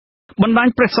បណ្ដាញ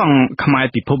ព្រះសង្ឃខ្មែរ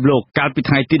ពិភពលោកកាលពី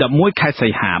ថ្ងៃទី11 ខែសី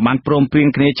ហាបានព្រមព្រៀង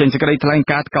គ្នាចេញសេចក្តីថ្លែង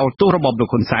ការណ៍ថ្កោលទោសរបបលោក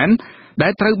ហ៊ុនសែនដែ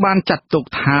លត្រូវបានចាត់ទុក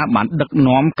ថាបានដឹក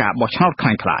នាំការបោះឆ្នោតคล้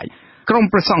ายៗក្រុម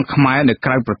ព្រះសង្ឃខ្មែរនៅ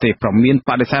ក្រៅប្រទេសប្រមានប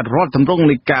ដិសេធរាល់ទម្រង់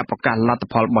នៃការប្រកាសលទ្ធ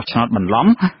ផលបោះឆ្នោតបន្លំ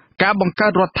ការបង្កើ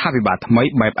តរដ្ឋាភិបាលថ្មី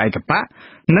បែបឯកបក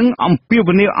និងអំពាវ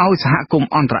នាវឲ្យសហគមន៍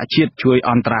អន្តរជាតិជួយ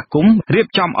អន្តរាគមន៍រៀប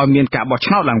ចំឲ្យមានការបោះ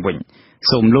ឆ្នោតឡើងវិញ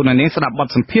សូមលោកអ្នកនាងស្ដាប់បទ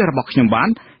សម្ភាសន៍របស់ខ្ញុំបាន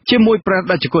ជាមួយព្រះ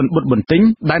តេជគុណបុត្របន្ទិញ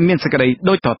ដែលមានសេចក្តី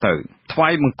ដូចតទៅថ្វា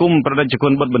យបង្គំព្រះតេជគុ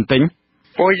ណបុត្របន្ទិញ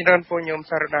ពុយច្រើនពុញខ្ញុំ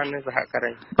សារដាននៅសហកា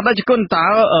រីព្រះតេជគុណតើ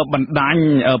បណ្ដាញ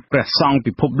ព្រះសង្ឃ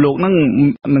ពិភពលោកនឹង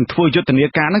ធ្វើយុទ្ធនា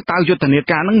ការនឹងតើយុទ្ធនា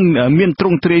ការនឹងមានទ្រ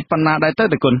ង់ទ្រាយប៉ុណ្ណាដែរទៅ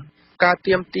តេជគុណការ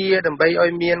ទៀមទាដើម្បីឲ្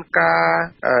យមានការ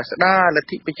ស្ដារលទ្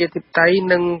ធិប្រជាធិបតេយ្យ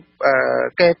និង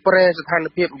កែប្រែស្ថាន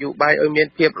ភាពនយោបាយឲ្យមាន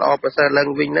ភាពល្អប្រសើរឡើង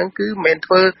វិញហ្នឹងគឺមិនមែន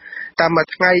ធ្វើតាមមួយ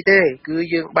ថ្ងៃទេគឺ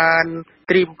យើងបាន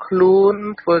ត្រៀមខ្លួន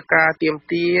ធ្វើការទៀម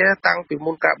ទាតាំងពី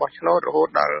មុនការបោះឆ្នោតរហូត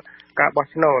ដល់ការបោះ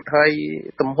ឆ្នោតហើយ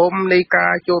ទំហំនៃកា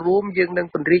រចូលរួមយើងនឹង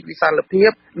ពង្រីកវិសាលភា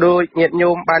ពដោយញាតិញោ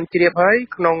មបានជ្រាបហើយ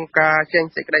ក្នុងការចេញ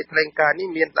សេចក្តីថ្លែងការណ៍នេះ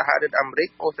មានសហរដ្ឋអាមេរិក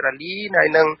អូស្ត្រាលីហើយ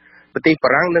និងប្រទេសបា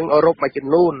រាំងនិងអឺរ៉ុបមួយចំ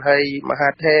នួនហើយមហា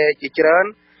ថេរជាច្រើន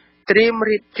ត្រៀម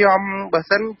រៀបចំបើ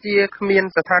សិនជាគ្មាន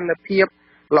ស្ថានភាព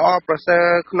ល្អប្រសើរ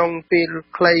ក្នុងពេល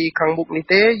ខ្លីខាងមុខនេះ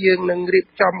ទេយើងនឹងរៀប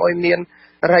ចំឲ្យមាន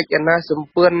រចនាសម្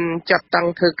ព័ន្ធចាត់តាំង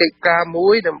ធ្វើកិច្ចការមួ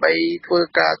យដើម្បីធ្វើ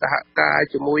ការសហការ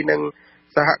ជាមួយនឹង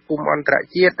សហគមន៍អន្តរ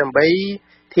ជាតិដើម្បី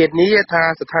ធានាថា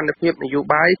ស្ថានភាពនយោ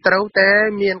បាយត្រូវតែ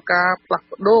មានការផ្លាស់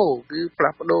ប្ដូរគឺផ្លា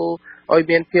ស់ប្ដូរឲ្យ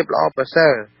មានភាពល្អប្រសើ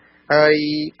រហើយ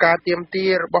ការទៀមទា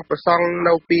របស់ព្រះសង្ឃ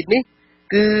នៅពេលនេះ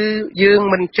គឺយើង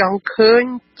មិនចង់ឃើញ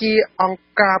ជាអង្គ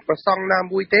ការព្រះសង្ឃណា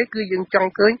មួយទេគឺយើងចង់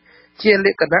ឃើញជាល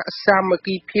ក្ខណៈសាមគ្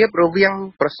គីភាពរវាង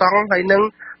ព្រះសង្ឃហើយនិង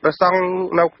ព្រះសង្ឃ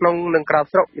នៅក្នុងនិងក្រៅ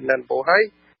ស្រុកចំនួនពោហើយ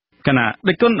កណា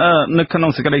ដូចគុណនៅក្នុ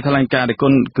ងសេចក្តីថ្លែងការណ៍ដូចគុ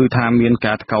ណគឺថាមាន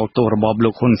ការថ្កោលទោសរបបលោ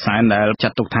កហ៊ុនសែនដែលចា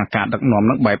ត់ទុកថាការដឹកនាំ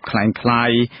នឹងបែបคล้าย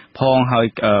ៗផងហើយ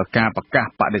ការប្រកាស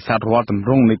បដិសេធរាល់ទម្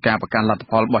រង់នៃការប្រកាសលទ្ធ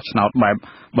ផលបោះឆ្នោតបែប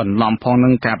បន្លំផងនឹ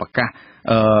ងការប្រកាស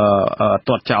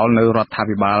ទាត់ចោលនៅរដ្ឋា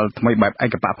ភិបាលថ្មីបែបឯ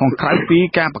កបកផងក្រៅពី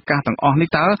ការប្រកាសទាំងអស់នេះ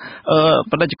តើ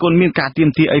បដិជនមានការទៀម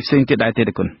ទាអីផ្សេងទៀតដែរទេ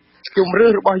គុណជំរឿ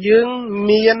នរបស់យើង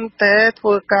មានតែធ្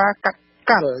វើការកាត់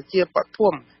កាល់ជាបឋ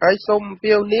មហើយសូមអំ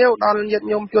ពាវនាវដល់ញាតិ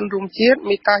ញោមជនរួមជាតិ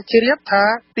មេត្តាជ្រាបថា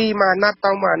ពីមួយអាណត្តិ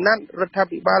ទៅមួយអាណត្តិរដ្ឋា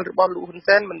ភិបាលរបស់លោកហ៊ុន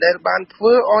សែនមិនដែលបានធ្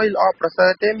វើឲ្យល្អប្រសើ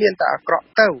រទេមានតែអាក្រក់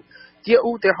ទៅជា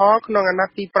ឧទាហរណ៍ក្នុងអាណ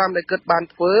ត្តិទី5ដែលគាត់បាន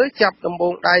ធ្វើចាប់ដំប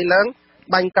ងដៃឡើង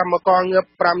បាញ់កម្មករងើប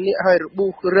5នាក់ហើយរបួ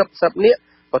សរឹប10នាក់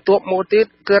បន្ទាប់មកទៀត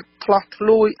គាត់ឆ្លោះធ្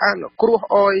លួយអនុគ្រោះ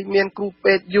ឲ្យមានគ្រូ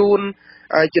ពេទ្យយួន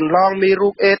ចន្លងមេរោ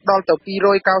គអេដដល់ទៅ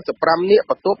295នាក់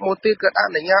បន្ទាប់មកទៀតគាត់អ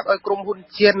នុញ្ញាតឲ្យក្រុមហ៊ុន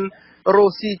ចិនរ៉ូ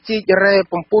ស៊ីជីករ៉េ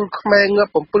7ខ្មែរងើ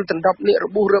ប7ដណ្ដប់នាក់រ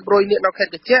បួសរាប់រយនាក់នៅខេ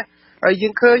ត្តកាចេះហើយយើ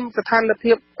ងឃើញស្ថាន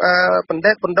ភាពបណ្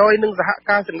ដេតបណ្ដោយនឹងសហ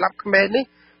ការសម្លាប់ខ្មែរនេះ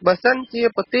បើសិនជា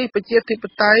ប្រទេសប្រជាធិប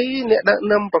តេយ្យអ្នកដឹក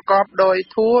នាំប្រកបដោយ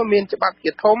ធម៌មានច្បាប់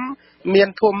ជាធំមាន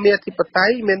ធម៌មាធិបតេ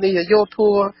យ្យមាននយោធ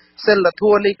ម៌សិលធ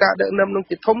ម៌នៃការដឹកនាំនឹង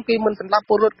ជាធំគេមិនសម្លាប់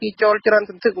ពលរដ្ឋគេចូលច្រើន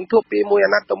សន្ធឹកសន្ធាប់ពីមួយ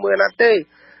អាណត្តិទៅមួយអាណត្តិទេ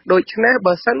ដូច្នេះ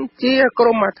បើសិនជាក្រ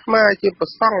មអាត្មាជាប្រ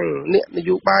សង់អ្នកន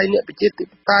យោបាយអ្នកប្រជាធិប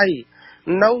តេយ្យ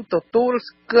នៅទទួល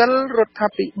ស្គាល់រដ្ឋា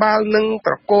ភិបាលនិង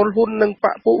ត្រកូលហ៊ុននិងប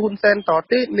ពុហ៊ុនសែនត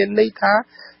ទៀតមានន័យថា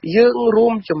យើងរួ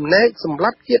មចំណែកសម្រា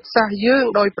ប់ជាតិសាសន៍យើង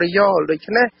ដោយប្រយោលដូ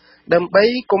ច្នេះដើម្បី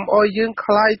កុំឲ្យយើងค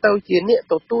ล้ายទៅជាអ្នក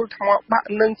ទទួលថ្មបាក់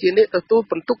និងជាអ្នកទទួល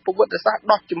បន្ទុកប្រវត្តិសាស្ត្រ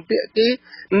ដោះជំពាក់គេ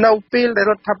នៅពេលដែល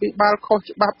រដ្ឋាភិបាលខុស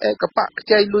ច្បាប់ឯកបកខ្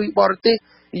ចីលុយបរទេស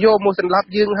យកមកសម្លាប់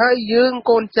យើងហើយយើង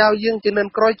កូនចៅយើងជានិន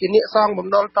ក្រោយជាអ្នកសងបំ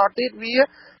ណុលតទៀតវា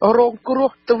រងគ្រោះ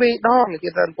ទ្វេដងគេ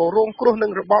ថារងគ្រោះនឹ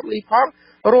ងរបបនេះផង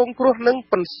រងគ្រោះនឹង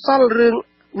បន្សល់រឿង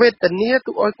វេទនា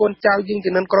ទុកឲ្យកូនចៅយើង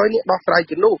ជានិនក្រោយនេះដោះស្រាយ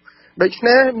ជំនួសដូច្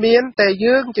នេះមានតែ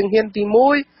យើងជំហានទី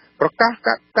1ប្រកាស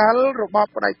កាត់កាល់របប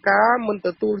ផ្ដាច់ការមិនទ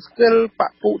ទួលស្គាល់ប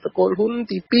ពុតកូលហ៊ុន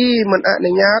ទី2មិនអ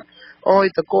នុញ្ញាតឲ្យ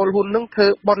តកូលហ៊ុននឹងធ្វើ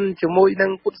បន់ជាមួយនឹ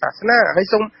ងពុទ្ធសាសនាហើយ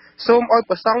សូមឲ្យ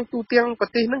ប្រសង់ទូទាំងប្រ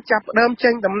ទេសនឹងចាប់ផ្ដើមចេ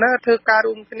ញដំណើរធ្វើការ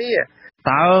រួមគ្នា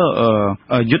តើ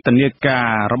យុទ្ធនាការ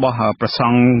របស់ប្រស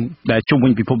ង់ដែលជុំវិ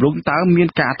ញពិភពលោកតើមាន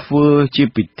ការធ្វើជា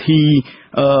ពិធី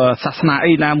សាសនា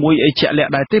អីណាមួយអីជាក់លា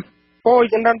ក់ដែរទេពោល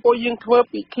ចំនួនពោលយើងធ្វើ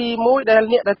ពិធីមួយដែល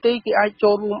អ្នកដទៃគេអាច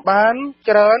ចូលរួមបាន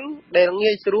ច្រើនដែល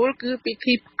ងាយស្រួលគឺពិ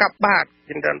ធីផ្កាប់បាត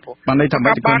ចំនួនពោលបានន័យថាផ្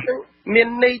កាប់បាតមាន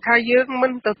ន័យថាយើងមិ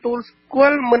នទទួលស្គា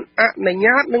ល់មិនអនុញ្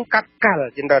ញាតនឹងកាត់កាល់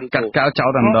ចំនួនកាត់កាល់ចោល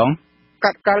តែម្ដង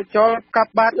កាត់កាល់ចោលផ្កា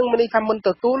ប់បាតនឹងមានន័យថាមិនទ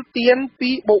ទួលទានពី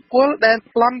បុគ្គលដែល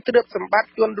ប្លន់ទ្រព្យសម្បត្តិ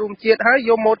ជនរួមជាតិហើយ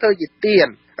យកមកធ្វើជាទាន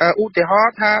ឧទាហរ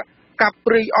ណ៍ថាកាប់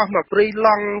ព្រៃអស់មកព្រៃឡ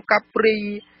ង់កាប់ព្រៃ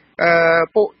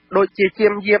ពួកដូចជាជា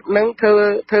មយាបនឹងធ្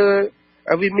វើ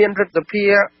វាមានរដ្ឋាភិ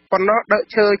បាលប៉ុណ្ណោះដឹក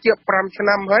ឈើជា5ឆ្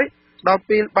នាំហើយដល់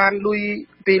ពេលបានលុយ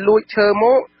ពីលួចឈើម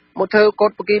កធ្វើកូ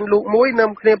តបគីនលូកមួយនឹ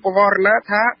មគ្នាបវរណា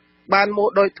ថាបានមក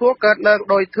ដោយធัวកើតឡើង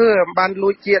ដោយធឿបានលួ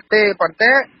ចជាតិទេប៉ុន្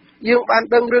តែយើងបាន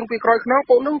ដឹងរឿងពីក្រោយខ្នង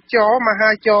ពួកនោះចមហា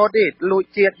ចរទេលួច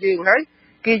ជាតិយើងហើយ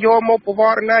គេយកមកបវ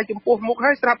រណាចំពោះមុខ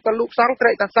ហើយស្រាប់តែលោកសង្ឃត្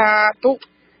រេកតាសាទុក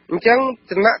អញ្ចឹង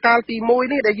ដំណាក់កាលទី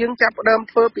1នេះដែលយើងចាប់ផ្ដើម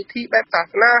ធ្វើពិធីបែបសាស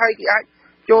នាហើយគេអាច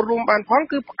ចូលរួមបានផង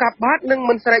គឺផ្កាប់បាតនិង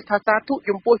មិនស្រែកថាសាធុ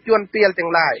ចំពោះជនពាលទាំ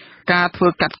ងឡាយការធ្វើ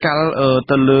កាត់កាល់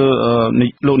ទៅលើ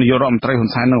លោកនាយករដ្ឋមន្ត្រីហ៊ុន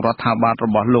សែននិងរដ្ឋាភិបាលរ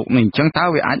បស់លោកនេះអញ្ចឹងតើ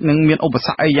វាអាចនឹងមានឧបស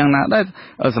គ្គអីយ៉ាងណាដែរ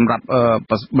សម្រាប់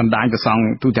បណ្ដាញប្រសង់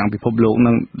ទូទាំងពិភពលោក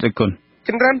នឹងទេគុណច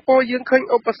ម្រើនពោយើងឃើញ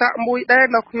ឧបសគ្គមួយដែរ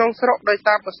នៅក្នុងស្រុកដោយ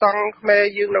សារប្រសង់ខ្មែរ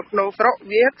យើងនៅក្នុងស្រុក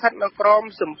វាស្ថិតនៅក្រោម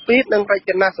សម្ពាធនិងរ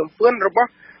ចនាសម្ព័ន្ធរបស់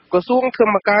ក្រសួងធ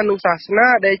ម្មការនិងសាសនា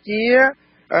ដែលជា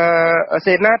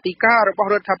សេនាធិការរបស់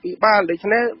រដ្ឋាភិបាលដូច្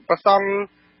នេះប្រសង់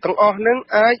ទាំងអស់នឹង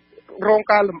អាចរង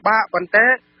ការលំបាកប៉ុន្តែ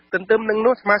ទន្ទឹមនឹង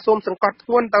នោះស្មាសូមសង្កត់ធ្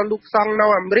ងន់ទៅលោកសង្ឃនៅ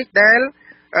អាមេរិកដែល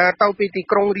ទៅពីទី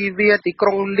ក្រុងរីវីទីក្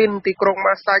រុងលីនទីក្រុង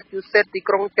ម៉ាសាជូសេតទី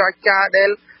ក្រុងចរចាដែល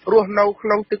រស់នៅក្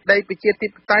នុងទឹកដីប្រជាធិ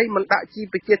បតេយ្យមិនដាក់ជី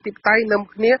ប្រជាធិបតេយ្យនឹង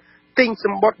គ្នាទិញស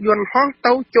ម្បត្តិយន្តហោះ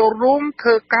ទៅចូលរួមធ្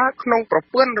វើការក្នុងប្រ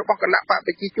ព័ន្ធរបស់គណៈបក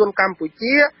ប្រជាជនកម្ពុ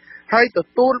ជាហើយទ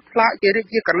ទួលផ្លាកជារា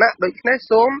ជាគណៈដូច្នេះ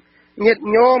សូមញាតិ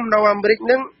ញោមនៅអាមេរិក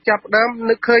នឹងចាប់ដើម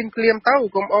នឹកឃើញភ្លាមទៅ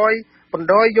កុំអោយបណ្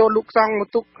ដោយយកលោកសង្ឃមក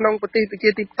ទុកក្នុងប្រទេសប្រជា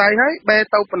ធិបតេយ្យហើយបែរ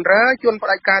ទៅបណ្រើជនផ្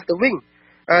ដាច់ការទៅវិញ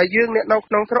យើងអ្នកនៅ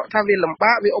ក្នុងស្រុកថាវាលំ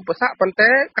បាកវាឧបសគ្គប៉ុន្តែ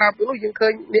ក្រៅពីនោះយើងឃើ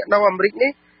ញអ្នកនៅអាមេរិក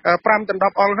នេះ5ដ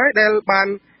ល់10អង្គហើយដែលបាន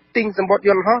ទិញសម្បត្តិ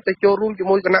យន្តហោះទៅចូលរួមជា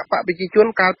មួយគណៈបកប្រជាជន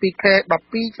កាលពីខែ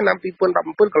12ឆ្នាំ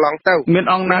2017កន្លងទៅមាន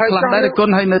អង្គណាខ្លះដែរគុណ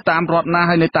ហើយនៅតាមរដ្ឋណា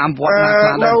ហើយនៅតាមវត្តណាខ្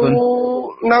លះដែរគុណ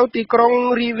នៅទីក្រុង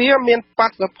រីវីមានប៉ា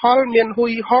ត់សផលមានហ៊ុ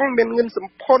យហុងមានងិនសំ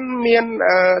ផុនមាន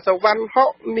សវណ្ណហុក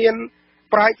មាន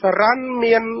ប្រាជ្ញសារ៉ាន់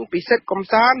មានពិសិដ្ឋកំ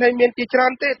សាន្តហើយមានជាច្រើ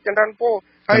នទៀតចន្ទរពោ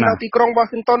ហើយនៅទីក្រុង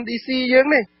Washington DC យើង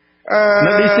នេះ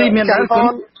នៅ DC មានដែរគុ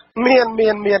ណមា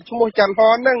នឈ្មោះច័ន្ទហ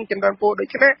នហ្នឹងចន្ទរពោដូ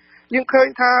ច្នេះយើងឃើញ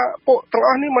ថាពួកទាំងអ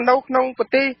ស់នេះមកនៅក្នុងប្រ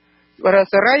ទេស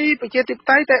សេរីប្រជាធិប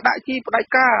តេយ្យតែដាក់ជីផ្ដាច់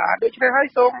ការដូច្នេះហើយ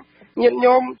សូមញាតិ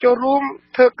ញោមចូលរួម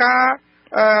ធ្វើការ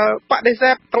បដិ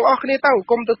សេធទាំងអស់គ្នាទៅ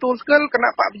គុំទទួលស្គាល់គណៈ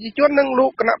បកប្រជាជននិងលោ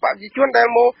កគណៈបកប្រជាជនដែល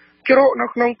មកជ្រកនៅ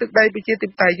ក្នុងទឹកដីប្រជាធិ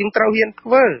បតេយ្យយើងត្រូវហ៊ានធ្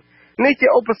វើនេះជា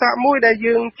ឧបសគ្គមួយដែល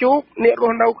យើងជួបអ្នករ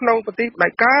ស់នៅក្នុងប្រទេសផ្ដា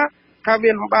ច់ការថា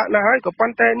វាលំបាកណាស់ហើយក៏ប៉ុ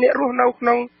ន្តែអ្នករស់នៅក្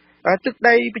នុងទឹក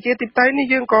ដីប្រជាធិបតេយ្យនេះ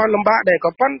យើងក៏លំបាកដែរ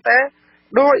ក៏ប៉ុន្តែ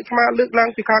ដោយស្មាលើកឡើង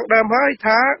ពីខាងដើមហើយ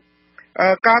ថា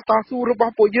ការតស៊ូរប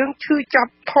ស់ពួកយើងឈឺចា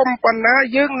ប់ធំប៉ុណ្ណា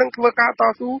យើងនឹងធ្វើការត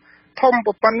ស៊ូធំ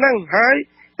ប៉ុណ្ណឹងហើយ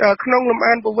ក្នុងលំ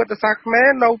អានប្រវត្តិសាស្ត្រខ្មែរ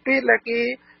នៅពេលដែលគេ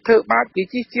ធ្វើបាបគេ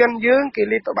ជិះជាន់យើងគេ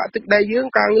លេបតបាក់ទឹកដីយើង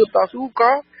ការងើបតស៊ូ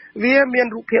ក៏វាមាន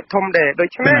រូបភាពធំដែរដូ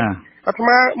ច្នេះអាត្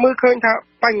មាមើលឃើញថា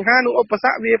បញ្ហានិងឧបស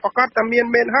គ្គវាប្រកាសតែមាន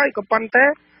មែនហើយក៏ប៉ុន្តែ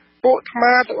ពួកអាត្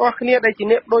មាទាំងអស់គ្នាដែលជា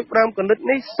អ្នកដូចដើមកណិត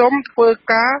នេះសូមធ្វើ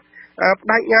ការ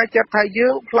បដិញ្ញាចិត្តថាយើ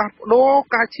ងផ្លាស់ប្ដូរ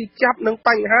ការឈឺចាប់និងប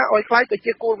ញ្ហាឲ្យខ្លាយទៅ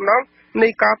ជាគោលបំណងនៃ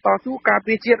ការតស៊ូការ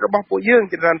ពារជាតិរបស់ពួកយើង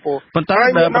ចរន្តពោប៉ុន្តែ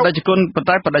បដិ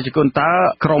ជនតើ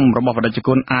ក្រមរបស់បដិជ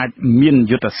នអាចមាន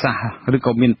យុទ្ធសាស្ត្រឬ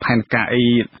ក៏មានផែនការអី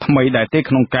ថ្មីដែរទេ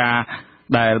ក្នុងការ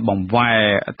ដែលបង្វែរ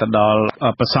ទៅដល់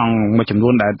ប្រសង់មួយចំនួ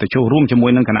នដែលទៅចូលរួមជាមួ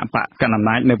យនឹងគណៈបកកណ្ដាលអំ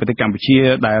ណាចនៅប្រទេសកម្ពុជា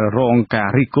ដែលរងការ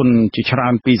រិះគន់ជាច្រើ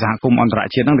នពីសហគមន៍អន្តរ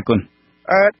ជាតិហ្នឹងទេគុណ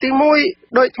ទី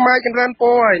1ដោយថ្មចរន្តពោ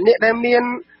ហើយអ្នកដែលមាន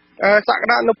សក្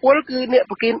តានុពលគឺអ្នក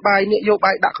ប្រគិនបាយអ្នកយក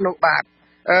បាយដាក់ក្នុងបាត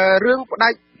រឿងផ្ដា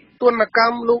ច់ទនក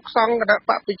ម្មលោកសង្ឃគណៈ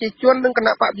បកប្រជាជននិងគ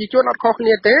ណៈបកប្រជាជនអត់ខុសគ្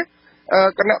នាទេ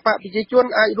គណៈបកប្រជាជន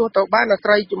អាចរស់ទៅបានអាស្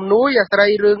រ័យជំនួយអាស្រ័យ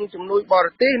រឿងជំនួយបរ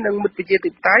ទេសនិងមិត្តប្រជា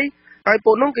ធិបតេយ្យហើយ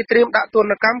ពួកនោះគេត្រៀមដាក់ទ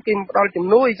នកម្មគេផ្ដល់ជំ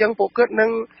នួយអញ្ចឹងពួកគាត់នឹ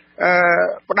ង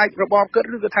ផ្ដាច់របបគាត់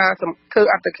ឬក៏ថាធ្វើ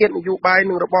អត្តឃាតនយោបាយ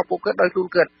នឹងរបបពួកគាត់ដោយខ្លួន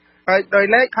គាត់ហើយដោយ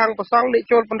ឡែកខាងប្រសង់អ្នក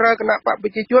ចូលបម្រើគណៈបកប្រ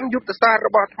ជាជនយុទ្ធសាស្ត្ររ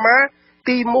បស់អាត្មា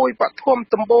ទី1បឋម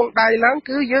ដំបូងដៃឡើង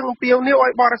គឺយើងអំពាវនាវឲ្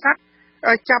យបរិស័ទ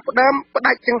ចាប់ផ្ដើមផ្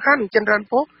ដាច់ចង្ហាន់ចន្ទរ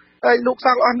ពោហើយលោកស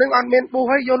ង្ឃអស់នឹងអត់មានប៊ូ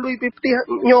ហើយយកលុយពីផ្ទះ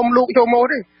ញោមលោកយកមក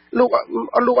ទេលោក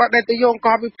អត់ដែលទៅយកក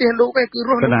ពីផ្ទះលោកទេគឺ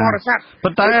រស់នឹងបរិស័ទ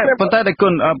ប៉ុន្តែតែគុ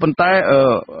ណប៉ុន្តែ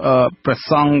ព្រះ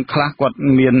សង្ឃខ្លះគាត់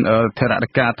មានថេរដី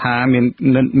កាថា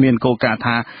មានគោលការណ៍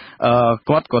ថា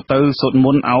គាត់ក៏ទៅសូត្រម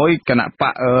ន្តឲ្យគណៈប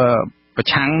កប្រ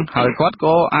ឆាំងហើយគាត់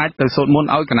ក៏អាចទៅសូត្រមន្ត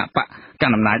ឲ្យគណៈបកក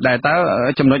ណ្ដាលអំណាចដែរតើ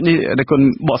ចំណុចនេះដែលគុណ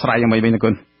បកស្រាយយ៉ាងម៉េចវិញគុ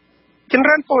ណចម្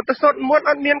រើនពុទ្ធសូត្រមន្ត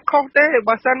អត់មានខុសទេ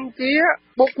បើសិនជា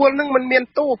បុគ្គលនឹងមិនមាន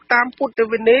ទោសតាមពុទ្ធ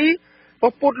វិន័យព្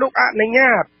រះពុទ្ធលោកអនុញ្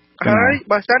ញាតហើយ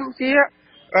បើសិនជា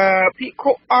ភិក្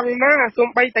ខុអង្គណាសូ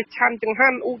ម្បីតែឆាន់ចង្ហា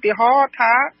ន់ឧទាហរណ៍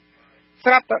ថា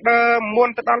ស្រាប់តែមុន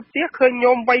ទៅដល់ផ្ទះឃើញ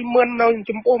ញោមវៃមឿននៅ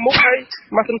ចំពោះមុខហើយ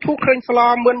មកសន្ធុឃើញស្ល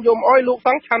មឿនយមអុយលោកស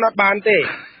ង្ឃឆាន់អត់បានទេ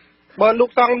បើលោក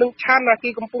សង្ឃនឹងឆាន់អាគេ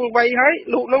កំពុងវៃហើយ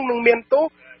លោកនឹងមានទោស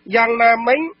យ៉ាងណា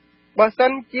មិញ បើសិ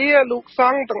នជាលោកស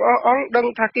ង្ឃទាំងអស់អង្គដឹង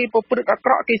ថាគេប្រព្រឹត្តអាក្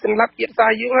រក់គេសម្លាប់ជាតិសាស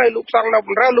ន៍យើងហើយលោកសង្ឃនៅ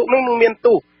បំរើលោកនឹងមាន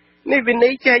ទោសនេះវិន័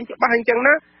យចែងច្បាស់អញ្ចឹង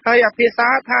ណាហើយអាភាសា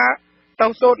ថាទៅ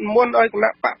សូត្រមន្តឲ្យគ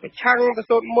ណៈបកប្រឆាំងទៅ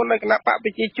សូត្រមន្តឲ្យគណៈបកប្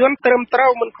រជាជនត្រឹមត្រូ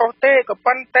វមិនខុសទេក៏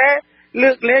ប៉ុន្តែ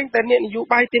លើកលែងតែអ្នកនយោ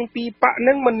បាយទាំងពីរបក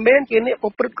នឹងមិនមែនជាអ្នកប្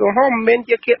រព្រឹត្តកំហុសមិនមែន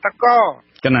ជាឃាតករ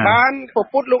បាន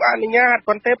ពុទ្ធលោកអនុញ្ញាត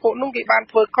ប៉ុន្តែពួកនោះគេបាន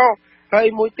ធ្វើខុសហើយ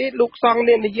មួយទៀតលោកសង្ឃ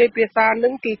នេះនិយាយភាសានឹ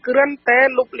ងគេគ្រាន់តែ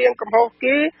លុបលាងកំហុស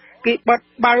គេបិទ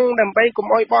បាំងដើម្បីកុំ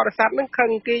ឲ្យបរិស័ទនឹងខឹ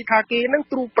ងគេថាគេនឹង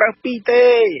ទ្រូប្រើពីទេ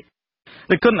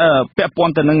ដែលគុណពាក់ព័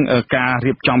ន្ធទៅនឹងការ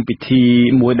រៀបចំពិធី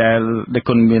មួយដែល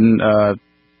គុណមាន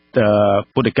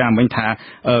ពុទ្ធិកាមិញថា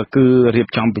គឺរៀប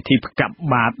ចំពិធីផ្កាប់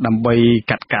បាតដើម្បី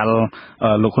កាត់កាល់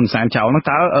លោកហ៊ុនសែនចោលនោះ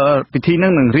តើពិធីនឹ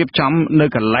ងរៀបចំនៅ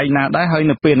កន្លែងណាដែរហើយ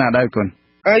នៅពេលណាដែរគុណ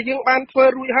យើងបានធ្វើ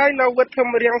រួចហើយនៅវត្តធ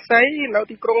ម្មរាំងសីនៅ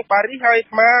ទីក្រុងប៉ារីសហើយអា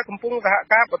ត្មាកំពុងសហ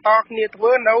ការបន្តគ្នាធ្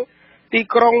វើនៅទី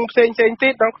ក្រុងផ្សេងៗទៀ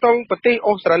តនៅក្នុងប្រទេស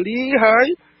អូស្ត្រាលីហើយ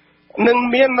នឹង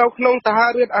មាននៅក្នុងសហ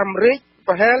រដ្ឋអាមេរិក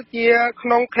ប្រហែលជាក្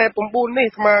នុងខែ9នេះ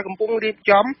អាត្មាកំពុងរៀប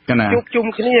ចំជួបជុំ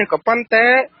គ្នាក៏ប៉ុន្តែ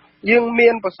យើងមា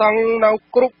នប្រសង់នៅ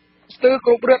គ្រប់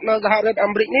រដ្ឋនៅសហរដ្ឋអា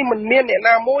មេរិកនេះមិនមានអ្នក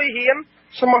ណាមួយហ៊ាន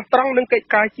ស្មោះត្រង់នឹងកិច្ច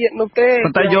ការជាតិនោះទេ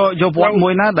ប៉ុន្តែយកវត្តមួ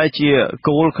យណាដែលជា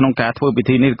គោលក្នុងការធ្វើពិ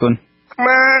ធីនេះគុណម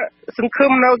កសង្ឃឹ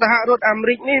មនៅសហរដ្ឋអាមេ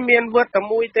រិកនេះមានវត្តតែ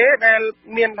មួយទេដែល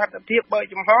មានលទ្ធភាពបើក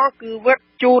ចំហគឺវត្ត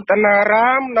ជូតនា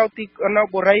រាមនៅ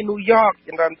បូរីញូវយ៉កច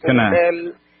ម្រើនដែល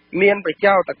មានប្រ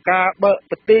ជាតកាបើក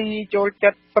ប្រទេសចូលចិ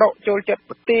ត្តស្រុកចូលចិត្ត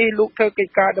ប្រទេសលោកធ្វើកិច្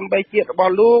ចការដើម្បីជាតិរប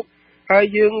ស់លោកហើយ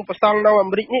យើងប្រសង់នៅអា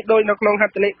មេរិកនេះដោយនៅក្នុងហ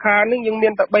ត្ថលេខានេះយើងមា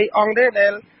នតែ3អង្គទេដែ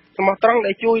លស្មោះត្រង់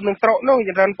ដែលជួយនឹងស្រុកនោះច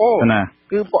ម្រើនពោ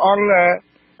គឺព្រះអង្គ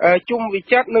ជុំវិ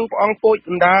ចិត្រនិងព្រះអង្គពូជក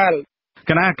ណ្ដាល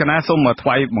គណៈសូមថ្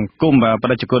វាយបង្គំប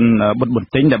ដិជគុណបុត្របន្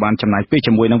ទិញដែលបានចំណាយពេល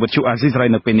ជាមួយនឹងវិទ្យុអាស៊ីសេរី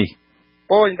នៅពេលនេះ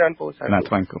អូចម្រើនពោសា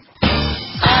ថ្វាយបង្គំ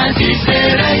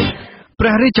ព្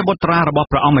រះរាជបុត្រារបស់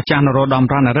ព្រះអង្គម្ចាស់នរោត្តម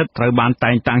រណរដ្ឋត្រូវបាន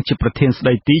តែងតាំងជាប្រធានស្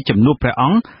ដីទីជំនួបព្រះអ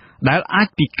ង្គដែលអាច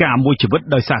ពិការមួយជីវិត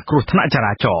ដោយសារគ្រោះថ្នាក់ច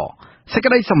រាចរណ៍សេច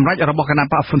ក្តីសម្រេចរបស់គណៈ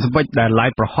បកហ្វុនស៊ិនពេជ្រដែលឡាយ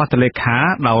ប្រហោះទលេខា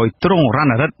ដោយទ្រង់រ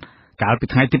ណរដ្ឋកាលពី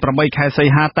ថ្ងៃទី8ខែសី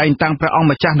ហាតែងតាំងព្រះអង្គ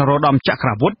ម្ចាស់នរោត្តមចក្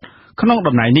រវុឌ្ឍក្នុង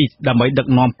តំណែងនេះដើម្បីដឹក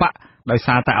នាំបកដោយ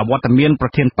សារតែអវត្តមានប្រ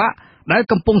ធានបកដែល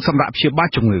កំពុងសម្រាប់ព្យាបាល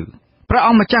ជំងឺព្រះអ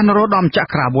ង្គម្ចាស់នរោត្តមច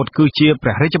ក្រវុឌ្ឍគឺជាព្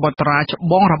រះរាជបុត្រាច្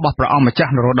បងរបស់ព្រះអង្គម្ចា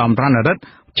ស់នរោត្តមរណរដ្ឋ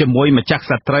ជាមួយម្ចាស់ក្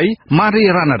សត្រីម៉ារី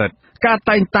រណរដ្ឋការ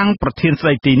តែងតាំងប្រធានស្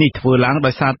ដីទីនេះធ្វើឡើង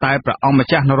ដោយសារតែព្រះអង្គម្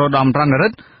ចាស់នរោត្តមរណរ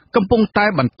ដ្ឋកំពុងតែ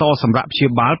បន្តសម្រាប់ព្យា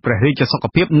បាលព្រះរាជសុខ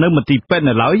ភាពនៅមន្ទីរពេទ្យ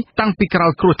នៅឡើយតាំងពីក្រោ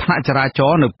យគ្រោះថ្នាក់ចរាច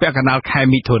រណ៍នៅពាក់កណ្ដាលខែ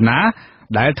មិថុនា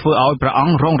ដែលធ្វើឲ្យព្រះអ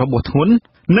ង្គរងរបួសធ្ងន់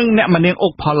និងអ្នកម្នាងអុ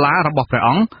កផល្លារបស់ព្រះអ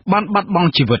ង្គបានបាត់បង់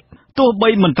ជីវិតទោះបី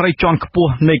មន្ត្រីជាន់ខ្ព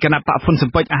ស់នៃគណៈបកហ្វុនស៊ិន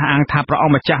ពេជ្រអះអាងថាព្រះអ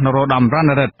ង្គម្ចាស់នរោត្តមរ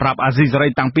ណរដ្ឋប្រាប់អាស៊ីសេរី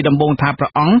តាំងពីដំបូងថាព្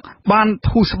រះអង្គបាន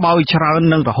ធូរស្បើយច្រើន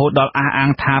និងរហូតដល់អះអា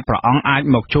ងថាព្រះអង្គអាច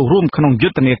មកចូលរួមក្នុងយុ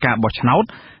ទ្ធនាការបោះឆ្នោត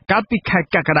កាលពីខែ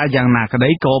កក្កដាយ៉ាងណាក្តី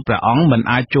ក៏ព្រះអង្គមិន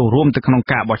អាចចូលរួមទៅក្នុង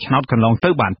ការបោះឆ្នោតកន្លងទៅ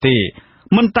បានទេ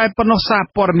មិនតែប៉ុណ្ណោះសារ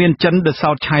ព័ត៌មានចិន The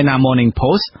South China Morning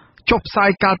Post ចុះផ្សាយ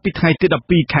កាលពីថ្ងៃទី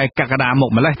12ខែកក្កដាមក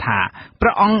ម្លេះថាព្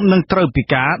រះអង្គនឹងត្រូវពិ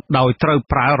ការដោយត្រូវ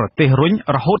ប្រើរទេះរុញ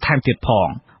រហូតថែមទៀតផង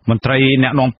មន្ត្រីអ្ន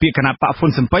កនាំពាក្យគណៈបកហ្វុន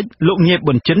ស៊ិនពេជ្រលោកញៀ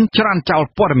ប៊ុនចិនច្រានចោល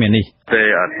ព័ត៌មាននេះទេ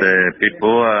អត់ទេពីព្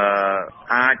រោះ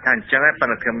អាចថាអញ្ចឹងប៉ុ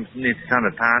ន្តែខ្ញុំនេះស្ថាន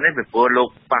ភាពនេះពីព្រោះលោក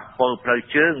ប៉ះពលផ្លូវ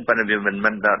ជើងប៉ុន្តែវា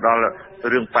មិនដល់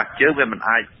រឿងប៉ះជើងវាមិន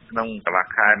អាចក្នុងកន្លះ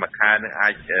ខែមួយខែនឹងអា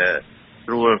ច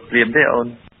ស្រួលព្រាមទេអូន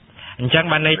អញ្ចឹង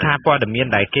បានន័យថាព័ត៌មាន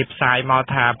ដែលគេផ្សាយមក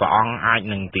ថាព្រះអង្គអាច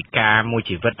នឹងពិការមួយ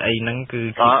ជីវិតអីហ្នឹងគឺ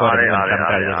ជាព័ត៌មានត្រឹម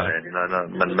ត្រូវ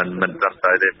មិនត្រឹមត្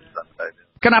រូវទេ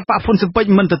គណៈបកហ្វុនស៊ិនពេជ្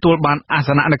រមិនទទួលបានអាស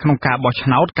នៈនៅក្នុងការបោះឆ្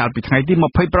នោតកាលពីថ្ងៃទី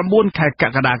29ខែក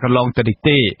ក្កដាកន្លងទៅនេះ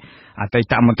ទេអតី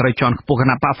តមន្ត្រីជាន់ខ្ពស់គ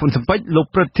ណៈបកហ្វុនស៊ិនពេជ្រលោក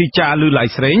ព្រឹទ្ធីចាលឺឡៃ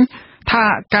ស្រេងថា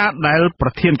ការដែលប្រ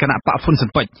ធានគណៈបកហ្វុនស៊ិន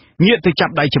ពេជ្រងាកទៅចា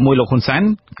ប់ដៃជាមួយលោកហ៊ុនសែន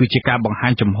គឺជាការបង្ហា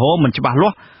ញចំហមិនច្បាស់លា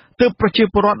ស់ទើបប្រជា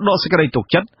ពលរដ្ឋដកសេចក្តីទុក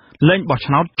ចិត្តលែងបោះ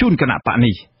ឆ្នោតជូនគណៈបក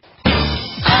នេះ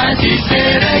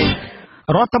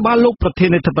រដ្ឋបាលលោកប្រធា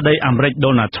នាធិបតីអាមេរិក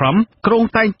Donald Trump ក្រុង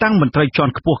តែងតាំងមន្ត្រីជា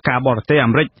ន់ខ្ពស់ការបរទេសអា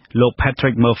មេរិកលោក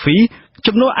Patrick Murphy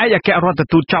ជំនួសឯកអគ្គរដ្ឋ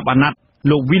ទូតចប់អាណត្តិ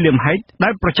លោក William Hague ដែ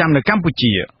លប្រចាំនៅកម្ពុ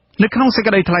ជានៅក្នុងសេច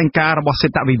ក្តីថ្លែងការណ៍របស់សេ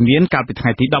តវិមានកាលពីថ្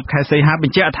ងៃទី10ខែសីហាប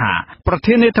ញ្ជាក់ថាប្រ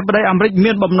ធានាធិបតីអាមេរិក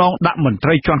មានបំណងដាក់មន្ត្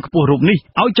រីជាន់ខ្ពស់រូបនេះ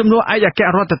ឲ្យជំនួសឯកអគ្គ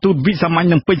រដ្ឋទូតវិសាមញ្ញ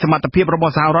និងពេញសមត្ថភាពរប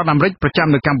ស់សហរដ្ឋអាមេរិកប្រចាំ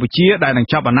នៅកម្ពុជាដែលនឹង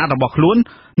ចាប់អាណត្តិរបស់ខ្លួន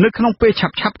នៅក្នុងពេលឆា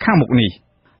ប់ៗខាងមុខនេះ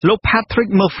លោក Patrick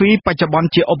Murphy បច្ចុប្បន្ន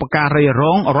ជាឧបការីរ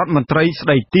ងរដ្ឋមន្ត្រីស្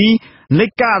ដីទីនៃ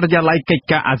ការិយាល័យកិច្ច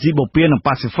ការអាស៊ីបូព៌ានិង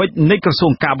ប៉ាស៊ីហ្វិកនៃក្រសួ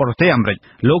ងការបរទេសអាមេរិក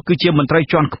លោកគឺជាមន្ត្រី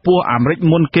ជាន់ខ្ពស់អាមេរិក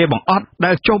មុនគេបង្អស់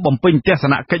ដែលចុះបំពេញទស្ស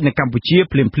នកិច្ចនៅកម្ពុជា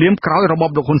ភ្លាមៗក្រោយរបប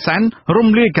លោកហ៊ុនសែនរំ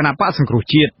លាយគណបក្សសង្គ្រោះ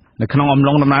ជាតិនៅក្នុងអំ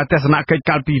ឡុងដំណើរទស្សនកិច្ច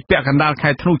កាលពីពាក់កណ្ដាលខែ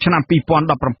ធ្នូឆ្នាំ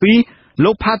2017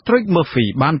 លោក Patrick Murphy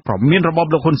បានប្រមានរបប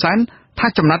លោកហ៊ុនសែនថា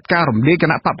ចំណាត់ការរំលាយគ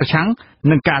ណៈបកប្រឆាំង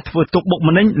និងការធ្វើទុកបុក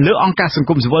ម្នេញលើអង្គការសង្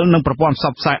គមស៊ីវិលនិងប្រព័ន្ធផ្ស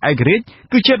ព្វផ្សាយឯករាជ្យ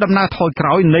គឺជាដំណើរថយក្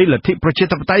រោយនៃលទ្ធិប្រជា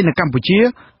ធិបតេយ្យនៅកម្ពុជា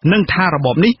និងថារប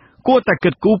បនេះគួរតែគិ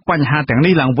តគូរបញ្ហាទាំង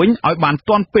នេះឡើងវិញឲ្យបាន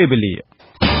ទាន់ពេលវេលា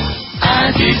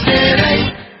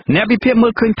អ្នកវិភាគមើ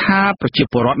លឃើញថាប្រជា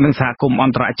ពលរដ្ឋនិងសហគមន៍អ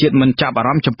ន្តរជាតិមិនចាប់អារ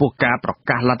ម្មណ៍ចំពោះការប្រ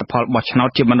កាសលទ្ធផលបោះឆ្នោត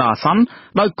ជាបណ្ដោះអាសន្ន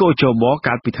ដោយកោជប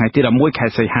កាលពីថ្ងៃទី11ខែ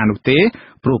សីហានោះទេ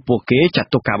ព្រោះពួកគេចាត់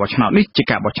ទុកការបោះឆ្នោតនេះជា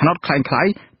ការបោះឆ្នោតคล้าย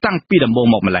ៗតាំងពីដំបូង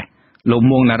មកម្ល៉េះលោក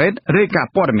មួងណារ៉េតរាយការ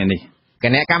ណ៍ព័ត៌មាននេះគ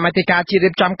ណៈកម្មាធិការជាតិរៀ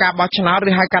បចំការបោះឆ្នោត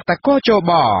ឬហៅកាត់ថាកោជ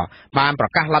បបានប្រ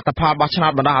កាសលទ្ធផលបោះឆ្នោ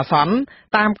តបណ្ដោះអាសន្ន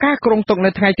តាមការគ្រោងទុកនៅ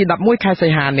ថ្ងៃទី11ខែសី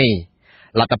ហានេះ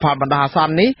លទ្ធផលបណ្ដោះអាស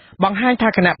ន្ននេះបង្ហាញថា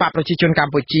គណៈបកប្រជាជនក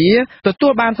ម្ពុជាទទួ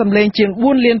លបានសម្លេងជាង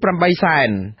4លាន8សែន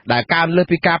ដែលកើនលើស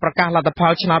ពីការប្រកាសលទ្ធផ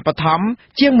លឆ្នោតបឋម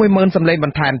ជាង 10000 សម្លេងប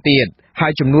ន្ថែមទៀតហើ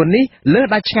យចំនួននេះលើស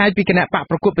ដាច់ឆ្ងាយពីគណៈបក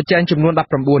ប្រកួតប្រជែងចំនួន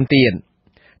19ទៀត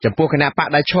ចំពោះគណៈបក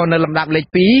ដែលឈរនៅលំដាប់លេខ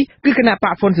2គឺគណៈប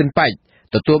កហ៊ុនស៊ិនប៉ិច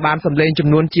ទទួលបានសម្លេងចំ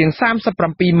នួនជាង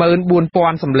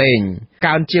 374,000 សម្លេង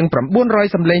កើនជាង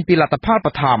 900 សម្លេងពីលទ្ធផលប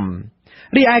ឋម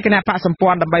រីឯគណៈបកសម្ព័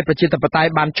ន្ធដើម្បីប្រជាធិបតេយ្យ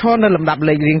បានឈរនៅលំដាប់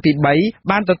លេខរៀងទី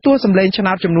3បានទទួលសម្លេងឆ្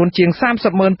នោតចំនួនជាង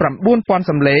 309,000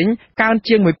 សម្លេងកើន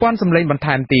ជាង 1,000 សម្លេងបន្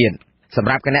ថែមទៀតសម្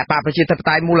រាប់គណៈបកប្រជាធិប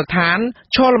តេយ្យមូលដ្ឋាន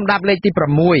ឈរលំដាប់លេខទី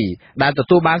6ដែលទ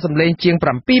ទួលបានសម្លេងជាង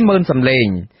 70,000 សម្លេង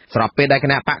ស្របពេលដែលគ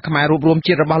ណៈបកខ្មែររួបរวม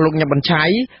ជាតិរបស់លោកញឹមប៊ុនឆៃ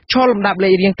ឈរលំដាប់លេ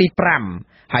ខរៀងទី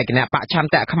5ហើយគណៈបកឆន្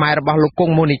ទៈខ្មែររបស់លោកគ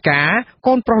ង់មូនីកា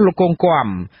កូនប្រុសលោកគង់គំ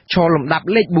ឈរលំដាប់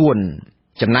លេខ4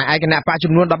ចំណែកឯគណៈបក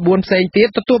ចំនួន14ផ្សេងទៀត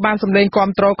ទទួលបានសម្លេងគាំ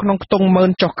ទ្រក្នុងខ្ទង់ម៉ឺន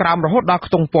ចុះក្រោមរហូតដល់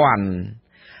ខ្ទង់ពាន់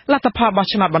លទ្ធផលបោះ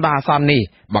ឆ្នោតបណ្ដោះអាសន្ននេះ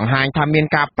បង្ហាញថាមាន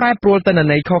ការប្រែប្រួលទិន្ន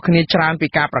ន័យខុសគ្នាច្រើនពី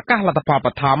ការប្រកាសលទ្ធផលប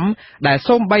ឋមដែល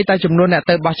សូម្បីតែចំនួនអ្នក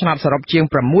ទៅបោះឆ្នោតសរុបជាង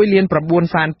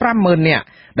 6,950,000 នាក់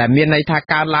ដែលមានន័យថា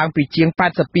កើនឡើងពីជាង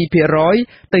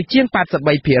 82% ទៅជាង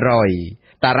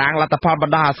 83%តារាងលទ្ធផលប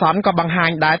ណ្ដោះអាសន្នក៏បង្ហា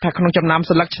ញដែរថាក្នុងចំណាំ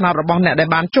សិលឹកឆ្នោតរបស់អ្នកដែល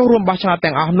បានចូលរួមបោះឆ្នោត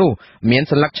ទាំងអស់នោះមាន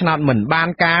សិលឹកឆ្នោតមិនបាន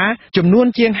ការចំនួន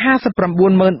ជាង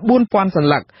 594,000 សិ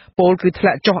លឹកពោលគឺធ្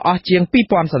លាក់ចុះអស់ជាង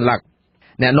 2,000 សិលឹក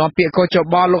អ្នកនាំពាក្យកោជ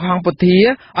បលោកហងពុធា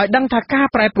ឲ្យដឹងថាការ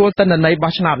ប្រែប្រួលទិន្នន័យ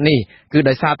បោះឆ្នោតនេះគឺ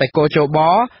ដោយសារតែកោជប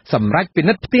សម្រាប់ពិ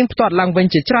និត្យផ្ទៀងផ្ទាត់ឡើងវិញ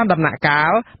ជាច្រើនដំណាក់កា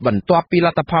លបន្ទាប់ពីល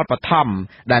ទ្ធផលបឋម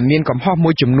ដែលមានកំហុស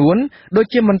មួយចំនួនដូច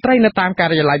ជាមន្ត្រីនៅតាមកា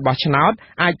រិយាល័យបោះឆ្នោត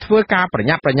អាចធ្វើការប្រ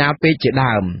ញាប់ប្រញាល់ពេកជា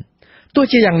ដើមទោះ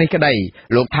ជាយ៉ាងនេះក្តី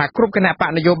លោកថាគ្រប់គណៈបក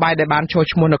នយោបាយដែលបានចូល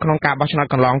ឈ្មោះនៅក្នុងការបោះឆ្នោត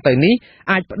កន្លងទៅនេះ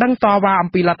អាចប្តឹងតវ៉ាអំ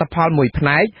ពីលទ្ធផលមួយផ្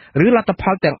នែកឬលទ្ធផ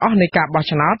លទាំងអស់នៃការបោះ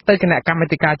ឆ្នោតទៅគណៈកម្មា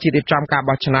ធិការជាតិរៀបចំការ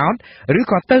បោះឆ្នោតឬ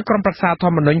ក៏ទៅក្រុមប្រឹក្សាធ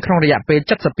ម្មនុញ្ញក្នុងរយៈពេល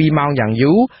72ម៉ោងយ៉ាង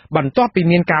យូរបន្ទាប់ពី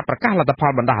មានការប្រកាសលទ្ធផ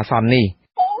លបណ្ដោះអាសន្ននេះ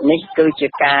នេះគឺជា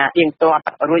ការទៀងទាត់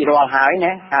រួចរាល់ហើយ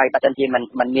ណាហើយបើមិនជាមិន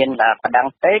មានបណ្ដឹង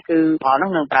ទេគឺផលនោះ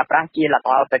នឹងប្រើប្រាស់ជាលទ្ធ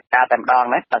ផលទៅការតែម្ដង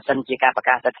ណាបើមិនជាការប្រ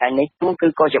កាសទៅថ្ងៃនេះគឺ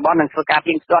កោជបនឹងធ្វើការ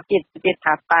ទៀងទាត់ទៀត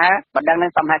ថាតើបណ្ដឹងនឹ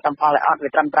ងសមហេតុសមផលឲ្យអត់វា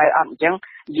ត្រឹមត្រូវអត់អញ្ចឹង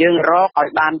យើងរកឲ្យ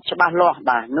បានច្បាស់លាស់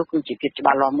បាទនោះគឺជាភាពច្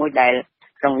បាស់លាស់មួយដែល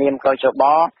ក្នុងនាមកោជប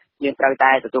យើងត្រូវ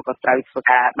តែទទួលខុសត្រូវធ្វើ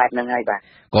ការបែបហ្នឹងហើយបាទ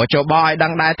កោជបឲ្យដឹ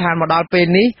ងដែរថាមកដល់ពេល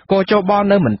នេះកោជប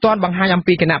នៅមិនទាន់បង្ហាញអំ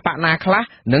ពីគណៈបកណាខ្លះ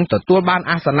នឹងទទួលបាន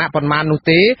អាសនៈប៉ុន្មាននោះ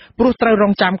ទេព្រោះត្រូវរ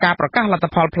ងចាំការប្រកាសលទ្ធ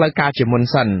ផលផ្លូវការជាមុន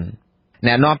សិន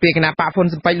អ្នកនាំពាក្យគណៈបកហ៊ុន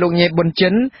ស៊ិនប៉ិចលោកញេប៊ុនចិ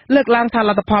នលើកឡើងថា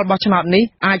លទ្ធផលបោះឆ្នោតនេះ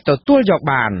អាចទទួលយក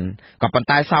បានក៏ប៉ុន្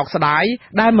តែសោកស្ដាយ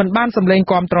ដែលមិនបានសម្លេង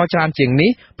គាំទ្រច្រើនជាងនេះ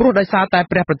ព្រោះដោយសារតែ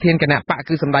ព្រះប្រធានគណៈបក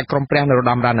គឺសម្ដេចក្រមព្រះនរោត្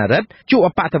តមរណរដ្ឋជួបអ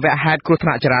បតវហេតុគ្រោះថ្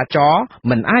នាក់ចរាចរណ៍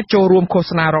មិនអាចចូលរួមឃោ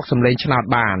សនារកសម្លេងឆ្នោត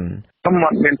បានខ្ញុំមិ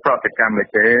នមានប្រតិកម្ម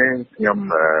ទេខ្ញុំ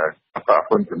អប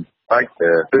ហ៊ុនស៊ិនប៉ិច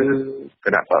គឺគ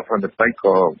ណៈបកហ៊ុនស៊ិនប៉ិច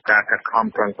ក៏ការខិតខំ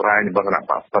ប្រឹងប្រែងរបស់គណៈ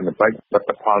បកហ៊ុនស៊ិនប៉ិចលទ្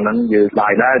ធផលហ្នឹងយើងដែ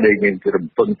រដែលយើងរំ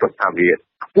ពឹងទុកថាវា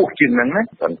ខ្ពស់ជាងហ្នឹងណា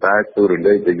ប៉ុន្តែទូរ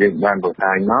លេខដែលយើងបានបង្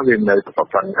ហាញមកវានៅប្រ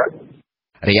ព័ន្ធហ្នឹង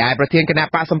រីឯប្រធានគណៈ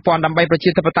បកសម្ព័ន្ធដើម្បីប្រជា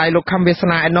ធិបតេយ្យលោកខំវាស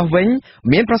នាឯណោះវិញ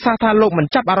មានប្រសាសន៍ថាលោកមិន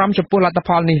ចាប់អារម្មណ៍ចំពោះលទ្ធផ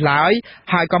លនេះឡើយ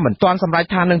ហើយក៏មិនទាន់សម្រេច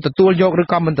ថានឹងទទួលយកឬ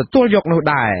ក៏មិនទទួលយកនោះ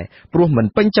ដែរព្រោះមិន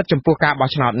ពេញចិត្តចំពោះការបោះ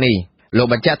ឆ្នោតនេះលោក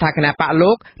បញ្ជាក់ថាគណៈបក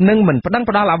លោកនឹងមិនប្តឹង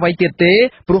ផ្ដាល់អ្វីទៀតទេ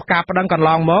ព្រោះការប្តឹងកន្ល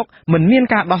ងមកមិនមាន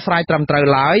ការដោះស្រាយត្រឹមត្រូវ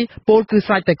ឡើយពោលគឺ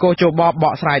ស្រេចតែកោជបប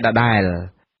កស្រាយដដែល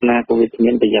ណាក៏វា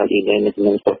មានប្រយោជន៍យ៉ាងនៅក្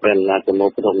នុងស្រុកប្រណាទៅម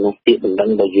កក្នុងនោះទីបណ្ដឹង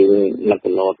ដែលយើងលក្ខ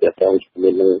ណៈទាក់ទងជាមួ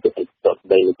យនឹងទៅស្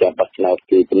ដីនៃការបោះឆ្នោត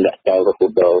គឺទម្លាក់ចោលរហូ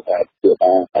តដល់តែគឺ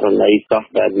ថាករណីសោះ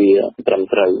ដែលវាត្រឹម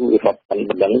ត្រូវវារាប់ប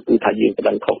ណ្ដឹងគឺថាយើងបណ្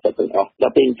ដឹងខុសទៅទាំងអស់ដ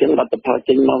ល់ពេលអញ្ចឹងលទ្ធផល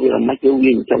ចេញមកវាមិនខ្មិច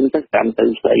វាអញ្ចឹងទៅតាមទៅ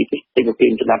ស្អីទីប្រគិ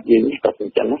នច្បាប់យើងក៏អ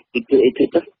ញ្ចឹងគឺអីទៅ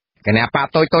គណៈបក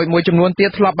តូចមួយចំនួនទៀត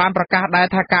ធ្លាប់បានប្រកាសដែរ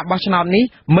ថាការបោះឆ្នោតនេះ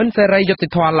មិនសេរីយុត្តិ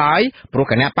ធម៌ឡើយព្រោះ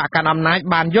គណៈបកកណ្ដាលអំណាច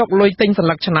បានយកលុយទិញសន្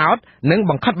លឹកឆ្នោតនិង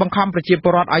បង្ខិតបង្ខំប្រជាព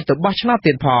លរដ្ឋឲ្យទៅបោះឆ្នោត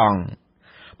ទៀតផង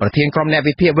ប្រធានក្រុមអ្នក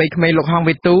វិភាគវ័យក្មេងលោកហង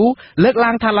វិទូលើក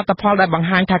ឡើងថាលទ្ធផលដែលបង្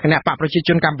ហាញថាគណៈបកប្រជាជ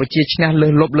នកម្ពុជាឈ្នះលើ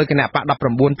សលប់លើគណៈបក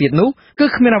19ទៀតនោះគឺ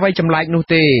គ្មានអ្វីចម្លែកនោះ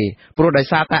ទេព្រោះដោយ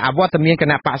សារតែអវត្តមានគ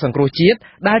ណៈបកសង្គ្រោះជាតិ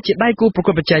ដែលជាដៃគូប្រ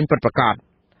កួតប្រជែងពិតប្រាកដ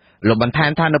លោកបន្ថែ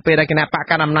មថានៅពេលដែលគណៈបក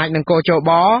កណ្ដាលអំណាចនិងកោជប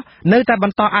នៅតែប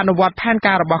ន្តអនុវត្តផែន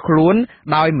ការរបស់ខ្លួន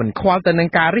ដោយមិនខ្វល់ទៅនឹង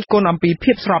ការរិះគន់អំពី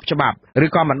ភាពស្របច្បាប់ឬ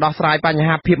ក៏មិនដោះស្រាយបញ្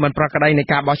ហាភាពមិនប្រក្រតីនៃ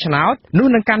ការបោះឆ្នោតនោះ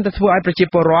នឹងកាន់តែធ្វើឲ្យប្រជា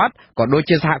ពលរដ្ឋក៏ដូច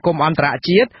ជាសហគមន៍អន្តរ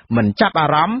ជាតិមិនចាប់អា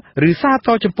រម្មណ៍ឬសាទ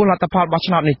រចំពោះលទ្ធផលបោះ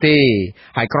ឆ្នោតនេះទេ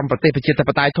ហើយក្រុមប្រទេសប្រជាធិប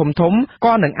តេយ្យធំ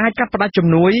ក៏នឹងអាចកាត់ផ្តាច់ជំ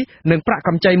នួយនិងប្រាក់ក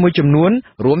ម្ចីមួយចំនួន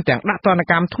រួមទាំងដាក់ទណ្ឌ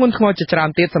កម្មធ្ងន់ធ្ងរជាច្រើន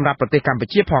ទៀតសម្រាប់ប្រទេសកម្ពុ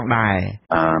ជាផងដែរ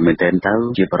មែនទែនទៅ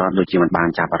ជាប្រវត្តិដូចជាមិនបាន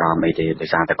ចាប់អារម្មណ៍អីទេដោយ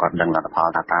សារតែគាត់ដឹងលទ្ធផល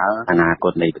ថាតើអនាគ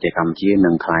តនៃប្រទេសកម្ពុជានឹ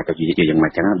ងខ្លាយទៅជាយ៉ាងម៉េ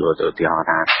ចចឹងដូចឧទាហរណ៍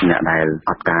ថាអ្នកដែល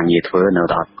អត់ការងារធ្វើនៅ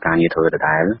តែអត់ការងារធ្វើដ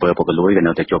ដែលធ្វើពុករលួយក៏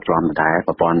នៅតែជាប់ជាប់ដដែល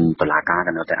ប្រព័ន្ធតុលាការ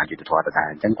ក៏នៅតែអយុត្តិធម៌ដដែល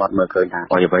អញ្ចឹងគាត់មើលឃើញថា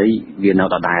អ្វីវានៅ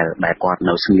ដដែលដែលគាត់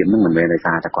នៅស្ងៀមនឹងមិនមែនដោយ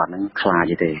សារតែគាត់នឹងខ្លា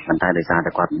ចទេប៉ុន្តែដោយសារ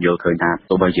តែគាត់យល់ឃើញថា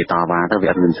ទោះបីជាតវ៉ាទៅវា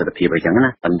អត់មានសិទ្ធិភាពអីចឹង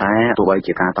ណាប៉ុន្តែទោះបី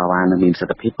ជាការតវ៉ានឹងមានសិ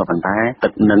ទ្ធិភាពក៏ប៉ុន្តែទឹ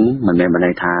កនឹងមិនមែនបាន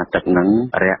ន័យថាទឹកនឹង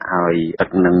រាក់ហើយទឹក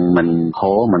នឹងមិន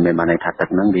ហូរមិនមែនបានន័យថាទឹក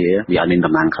នឹងវាអត់មានក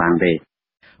ម្លាំងខ្លាំងទេ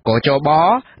កោជប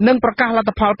នឹងប្រកាសលទ្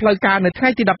ធផលផ្លូវការនៅថ្ងៃ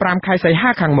ទី15ខែសីហា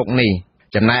ខាងមុខនេះ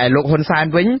ចំណែកឯលោកហ៊ុនសែន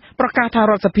វិញប្រកាសថា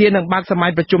រដ្ឋសភានឹងបើកសម័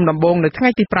យប្រជុំដំបូងនៅថ្ងៃ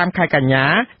ទី5ខែកញ្ញា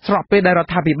ស្របពេលដែលរ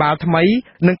ដ្ឋាភិបាលថ្មី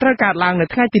នឹងត្រូវកើតឡើងនៅ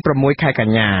ថ្ងៃទី6ខែក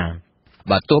ញ្ញា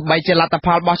បើទោះបីជាលទ្ធផ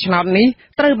លបោះឆ្នោតនេះ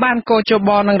ត្រូវបានកោជប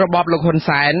នឹងរបបលោកហ៊ុន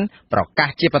សែនប្រកាស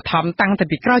ជាបឋមតាំងតែ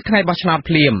ពីក្រោយថ្ងៃបោះឆ្នោត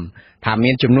ភ្លាមថា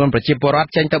មានចំនួនប្រជាពលរដ្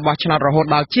ឋចេញទៅបោះឆ្នោតរហូត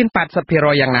ដល់ជាង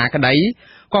 80% យ៉ាងណាក្តី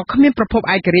ក៏គ្មានប្រភព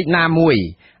ឯករាជ្យណាមួយ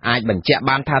អាចបញ្ជាក់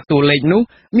បានថាតួលេខនោះ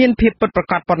មានភាពពិតប្រា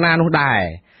កដប៉ុណ្ណានោះដែរ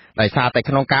ដោយសារតែ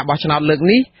ក្នុងការបោះឆ្នោតលើក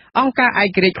នេះអង្គការឯ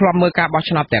ករាជ្យឃ្លាំមើលការបោះ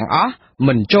ឆ្នោតទាំងអស់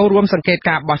មិនចូលរួមសង្កេត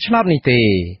ការបោះឆ្នោតនេះទេ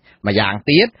ម្យ៉ាង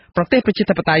ទៀតប្រទេសប្រជា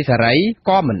ធិបតេយ្យសេរី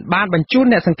ក៏មិនបានបញ្ជូន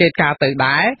អ្នកសង្កេតការទៅ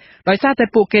ដែរដោយសារតែ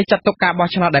ពួកគេចាត់ទុកការបោះ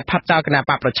ឆ្នោតដែលផាត់ចោលគណៈ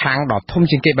បកប្រឆាំងដ៏ធំ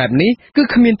ជាងគេបែបនេះគឺ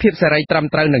គ្មានភាពសេរីត្រឹម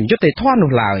ត្រូវនិងយុត្តិធម៌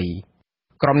នោះឡើយ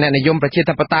ក្រុមអ្នកនិយមប្រជា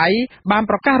ធិបតេយ្យបាន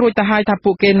ប្រកាសរួចទៅហើយថា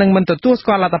ពួកគេនឹងមិនទទួលស្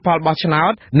គាល់លទ្ធផលបោះឆ្នោ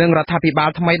តនិងរដ្ឋាភិបាល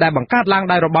ថ្មីដែលបង្កើតឡើង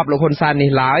ដោយរបបលោកហ៊ុនសែននេះ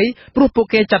ឡើយព្រោះពួក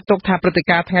គេចាត់ទុកថាព្រឹត្តិ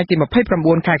ការណ៍ថ្ងៃទី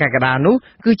29ខែកក្កដានោះ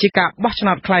គឺជាការបោះឆ្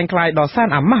នោតคล้ายៗដ៏សែន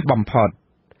អាម៉ាស់បំផុត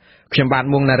ខ្ញុំបាទ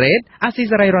មួងណារ៉េតអាស៊ី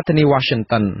សេរីរដ្ឋធានី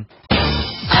Washington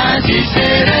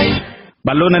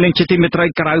បាទលោកនាងជាទីមេត្រី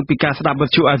ក្រៅពីការស្ដាប់វិ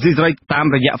ទ្យុអាស៊ីសេរីតាម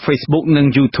រយៈ Facebook និង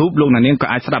YouTube លោកនាងក៏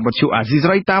អាចស្ដាប់វិទ្យុអាស៊ីសេ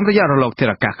រីតាមរយៈរលកធា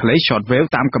តុអាកាសខ្លី Shortwave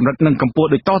តាមកម្រិតនិងកម្ពស់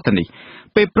ដូចតទៅនេះ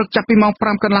ពេលព្រឹកចាប់ពីម៉ោង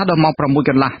 5 កន្លះដល់ម៉ោង 6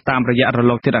 កន្លះតាមរយៈរ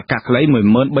លកធាតុអាកាសខ្លី 13740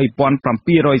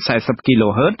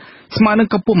 kHz ស្មើនឹង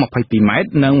កម្ពស់ 22m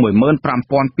និង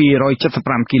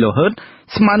 15275 kHz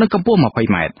ស្មើនឹងកម្ពស់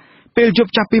 20mពេលយ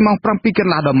ប់ចាប់ពីម៉ោង 7 ក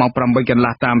ន្លះដល់ម៉ោង 8 កន្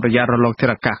លះតាមរយៈរលកធា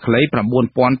តុអាកាសខ្លី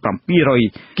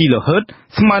 9700 kHz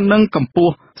ស្មើនឹងកម្ព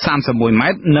ស់ 31m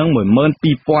និង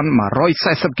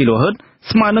 12140 kHz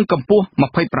ស្មើនឹងកម្ពស់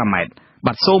 25m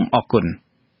បាទសូមអរគុណ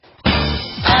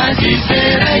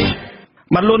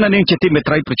បាទលោកនាងជាទីមេ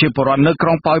ត្រីប្រជាពលរដ្ឋនៅក្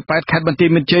រុងប៉ោយប៉ែតខេត្តបន្ទាយ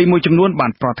មានជ័យមួយចំនួនបា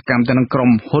នប្រតិកម្មទៅនឹងក្រុម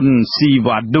ហ៊ុនស៊ី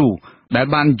វ៉ាឌូដែល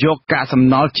បានយកកាកសំ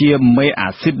ណល់ជាមេអា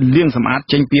ស៊ីតលាងសម្អាត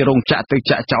ចេញពីរោងចក្រទៅ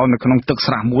ចាក់ចោលនៅក្នុងទឹក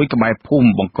ស្រះមួយក្បែរភូមិ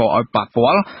បង្កឲ្យប៉ះពា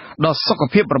ល់ដល់សុខ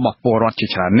ភាពរបស់ពលរដ្ឋជា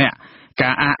ច្រើនអ្នកកា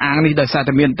រអះអាងនេះដោយសារ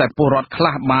តែមានតែពលរដ្ឋខ្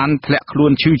លះបានធ្លាក់ខ្លួ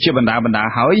នឈឺជាបណ្ដា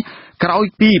ហើយក្រោយ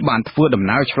ពីបានធ្វើដំ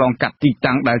ណើរឆ្លងកាត់ទី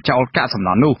តាំងដែលចោលកាកសំណ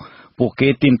ល់នោះពួកគេ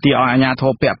ទាមទារឲ្យអាជ្ញាធ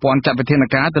រពាក់ព័ន្ធចាត់វិធាន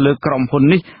ការទៅលើក្រុមហ៊ុន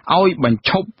នេះឲ្យបញ្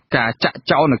ឈប់ការចាក់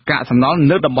ចោលនៅកាកសំណល់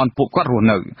នៅតំបន់ពួកគាត់រស់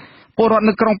នៅពលរដ្ឋ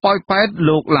នៅក្រុងប៉ោយប៉ែត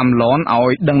លោកឡាំឡនឲ្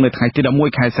យដឹងនៅថ្ងៃទី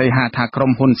11ខែសីហាថាក្រុ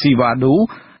មហ៊ុនស៊ីវ៉ាឌូ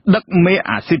ដឹកមេ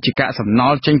អាស៊ីតជាកាកសំណ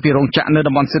ល់ចេញពីរោងចក្រនៅ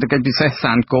តំបន់សេដ្ឋកិច្ចពិសេស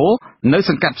សានកូនៅ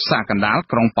សង្កាត់ផ្សារកណ្ដាល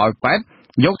ក្រុងប៉ោយប៉ែត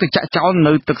យកទៅចាក់ចោល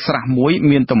នៅទឹកស្រះមួយ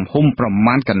មានទំហំប្រ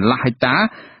មាណកន្លះហិកតា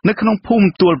នៅក្នុងភូមិ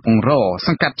ទួលពងរស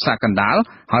ង្កាត់ផ្សារកណ្ដាល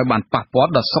ហើយបានប៉ះពាល់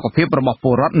ដល់សុខភាពរបស់ព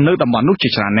លរដ្ឋនៅតំបន់នោះជា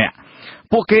ច្រើនអ្នក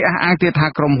ពួកគេអះអាងទៀតថា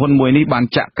ក្រុមហ៊ុនមួយនេះបាន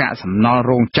ចាក់កាកសំណល់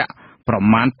រោងចក្រប្រ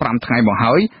មាណ5ថ្ងៃមក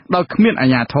ហើយដោយគ្មានអា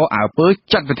ជ្ញាធរអើពើ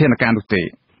ចាត់វិធានការនោះទេ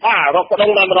រកប្តឹង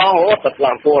តែម្ដងទឹក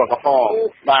ឡើងទួលកក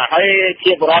បាទហើយ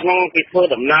ជាបរិវត្តនឹងពីធ្វើ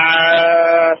ដំណើរ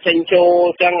ចេញចូល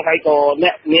ចឹងហើយក៏អ្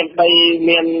នកមានដី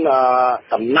មាន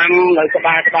ដំណាំនៅក្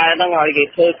បែរហ្នឹងហើយគេ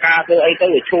ធ្វើការធ្វើអីទៅ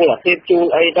វាឈួលអាស៊ីតជួល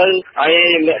អីទៅហើយ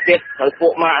អ្នកទៀតទៅពួ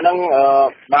កម៉ាក់ហ្នឹង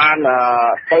បាន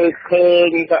ទៅឃើញ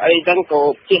ទៅអីចឹងក៏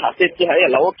ជិះអាស៊ីតជិះអីឥ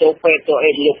ឡូវចូលពេទ្យចូលអី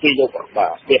យកពីយកបា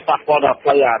ទវាប៉ះពាល់ដល់ផ្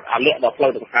លូវអាលាក់ដល់ផ្លូ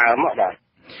វដង្ហើមបាទ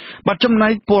បាទចំណែ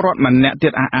កពលរដ្ឋម្នាក់ទៀ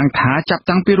តអះអាងថាចាប់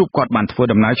តាំងពីរូបគាត់បានធ្វើ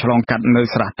ដំណើរឆ្លងកាត់នៅ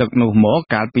ស្រះទឹកនោះមក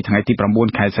កាលពីថ្ងៃទី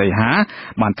9ខែសីហា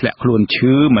បានធ្លាក់ខ្លួន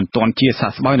ឈឺមិនទាន់ជាសះ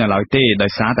ស្បើយនៅឡើយទេដោ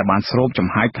យសារតែបានស្រូបចំ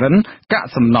ហាយក្រិនកាក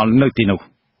សំណល់នៅទីនោះ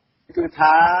គឺ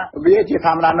ថាវាជាធ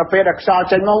ម្មតានៅពេលដែលខ្យល់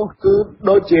ចេញមកគឺ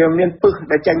ដូចជាមានពឹស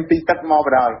ដែលចេញពីទឹកមកប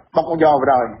ណ្ដោយបុកយកប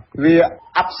ណ្ដោយវា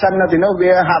absent នៅទីនោះ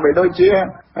វាហាក់បីដូចជា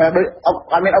ដូចអ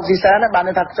ត់មានអុកស៊ីសែនទេបាន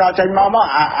ន័យថាខ្យល់ចេញមក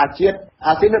អាជាតិ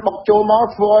អាស៊ីនបុកចូលមក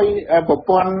ធ្វើឲ្យប្រ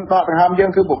ព័ន្ធដកដង្ហើមយើ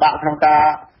ងគឺពិបាកក្នុងការ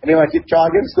នេះអាជាតិចរ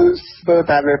យើងគឺធ្វើ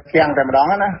តែវាខាំងតែម្ដង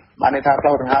ណាបានន័យថាដ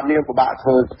កដង្ហើមយើងពិបាកធ្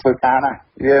វើការណា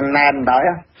វាណែនបណ្ដោយ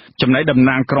ចំណែកតំ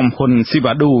ណាងក្រុមហ៊ុនស៊ី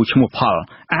វ៉ាឌូឈ្មោះផល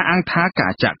អះអាងថាកា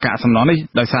រចាក់កាកសំណល់នេះ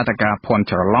ដោយសារតែការភ័ន្ត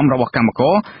ច្រឡំរបស់កម្មក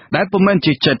រដែលពុំមែន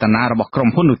ជាចេតនារបស់ក្រុម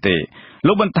ហ៊ុននោះទេ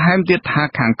លោកបន្ថែមទៀតថា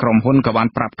ខាងក្រុមហ៊ុនក៏បាន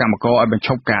ប្រាប់កម្មករឲ្យបញ្ឈ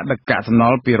ប់ការដឹកកាកសំណ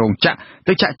ល់ពីរោងចក្រ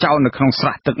ទៅចាក់ចោលនៅក្នុងស្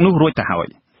រះទឹកនោះរួចទៅហើ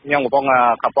យខ្ញុំកំ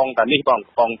ពុងតែនេះបង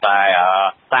កំពុងតែ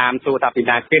តាមសួរថាពី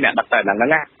ណាគេអ្នកដឹកទៅហ្នឹង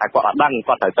ណាតែគាត់អត់ដឹង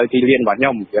គាត់ត្រូវទៅទីលានរបស់ខ្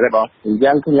ញុំយល់ទេបងអញ្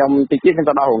ចឹងខ្ញុំតិចទៀតខ្ញុំ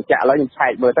ទៅដល់រោងចក្រឥឡូវខ្ញុំឆែ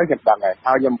កមើលទៅខ្ញុំដឹងហើយ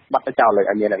ខ្ញុំបាត់ទៅចោលលើ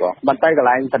ឲ្យមានហើយបងបាត់ទៅកន្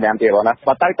លែងសម្រាប់ទៀតបងណា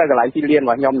បាត់ទៅកន្លែងទីលានរ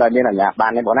បស់ខ្ញុំដែលមានអាជ្ញាប័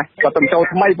ណ្ណនេះបងណាគាត់ទៅចូល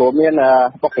ថ្មីព្រោះមាន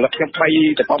បុគ្គលិកខ្ញុំ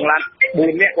3កំពុងឡាន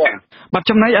4នាក់បងបាត់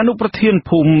ចំណែកអនុប្រធាន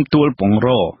ភូមិទួលពងរ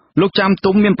លោកចាំ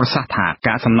ទុំមានប្រសាសន៍ថា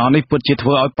ការសំណល់នេះពិតជាធ្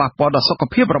វើឲ្យប៉ះពាល់ដល់សុខ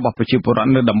ភាពរបស់ប្រជាពលរដ្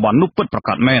ឋនៅតំបន់នោះពិតប្រាក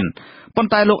ដមែនប៉ុន្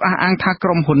តែលោកអះអាងថាក្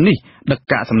រុមហ៊ុននេះដឹក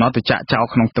កាកសំណល់ទៅចាក់ចោល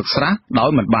ក្នុងទឹកស្រះដោយ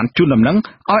មិនបានជូនដំណឹង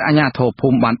ឲ្យអាជ្ញាធរភូ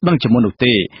មិបានដឹងជាមុននោះ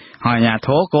ទេហើយអាជ្ញាធ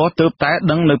រក៏ទើបតែ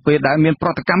ដឹងនៅពេលដែលមានប្រ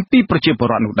តិកម្មពីប្រជាពល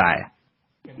រដ្ឋនោះដែរ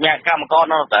អ្នកកម្មករ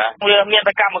នោះតាវាមាន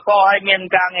តែកម្មករហើយមាន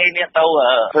ការងារនេះទៅ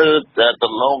ធ្វើទ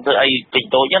ម្លងធ្វើអីតិច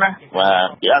តួចណាបាទ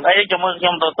យ៉ាងអីខ្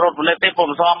ញុំទៅត្រួតពិនិត្យទេពុំ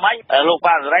សមហ្មងលោក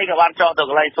ប៉ាសេរីក៏បានចោះទៅ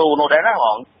កន្លែងស៊ូនោះដែរណាប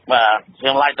ងបាទខ្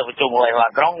ញុំឡាយទៅប្រជុំកន្លែងឡា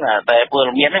នក្រុងតែពល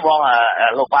មាននេះបង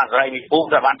លោកប៉ាសេរីមីពូ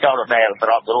ក៏បានចោះទៅដែរស្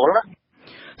របស្រួលណា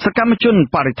សកម្មជន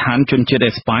បរិស្ថានជនជាតិ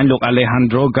អេស្ប៉ាញលោក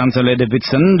Alejandro González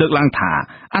Davidson លើកឡើងថា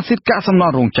អាស៊ីតកាកសំណ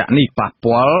ល់រោងចក្រនេះប៉ះ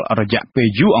ពាល់រយៈពេល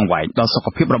យូរអង្វែងដល់សុខ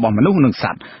ភាពរបស់មនុស្សនិងស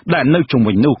ត្វដែលនៅជុំ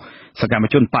វិញនោះសកម្ម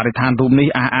ជនបរិស្ថានរូបនេះ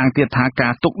អះអាងទៀតថាកា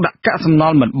រទុកដាក់កាកសំណ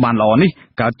ល់មិនបានល្អនេះ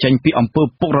កើតចេញពីអំពើ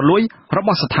ពុករលួយរប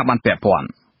ស់ស្ថាប័នពាក់ព័ន្ធ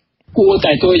គួរ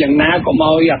តែធ្វើយ៉ាងណាកុំ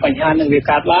ឲ្យបញ្ហានឹងវា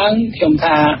កើតឡើងខ្ញុំ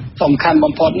ថាសំខាន់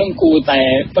បំផុតនឹងគួរតែ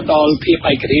ផ្ដល់ភាព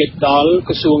ឯករាជ្យដល់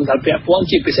ក្រសួងដែលពាក់ព័ន្ធ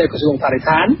ជាពិសេសក្រសួងបរិស្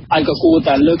ថានហើយក៏គួរ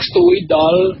តែលើកស្ទួយដ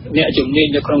ល់អ្នកជំនាញ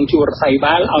នៅក្នុងជួររដ្ឋាភិ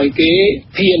បាលឲ្យគេ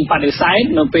ហ៊ានបដិសេធ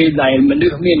នៅពេលដែលមនុ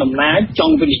ស្សមានអំណាចច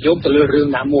ង់វិនិយោគទៅលើរឿង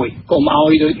ណាមួយកុំឲ្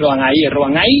យដូចរាល់ថ្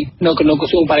ងៃនៅក្នុងក្រ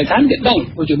សួងបរិស្ថានគេដឹង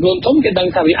មួយចំនួនធំគេដឹង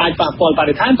ថាវាអាចប៉ះពាល់ប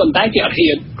រិស្ថានប៉ុន្តែគេអត់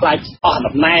ហ៊ានខ្លាចអស់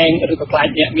តំណែងឬក៏ខ្លាច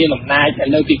អ្នកមានអំណាច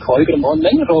នៅពីក្រោយក្រុមហ៊ុនហ្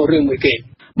នឹងរករឿងមួយគេ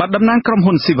បាទតំណាងក្រុម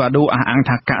ហ៊ុនស៊ីវ៉ាឌូអះអាង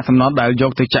ថាកាកសំណល់ដែលយ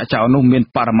កទៅចាក់ចោលនោះមាន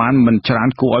បរិមាណមិនច្រើន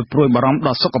គួរឲ្យព្រួយបារម្ភដ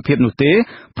ល់សុខភាពនោះទេ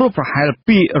ព្រោះប្រហែល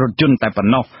2រថយន្តតែប៉ុ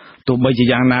ណ្ណោះទោះបីជា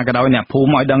យ៉ាងណាក៏ដោយអ្នកភូ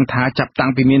មិឲ្យដឹងថាចាប់តាំ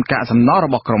ងពីមានកាកសំណល់រ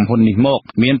បស់ក្រុមហ៊ុននេះមក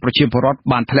មានប្រជាពលរដ្ឋ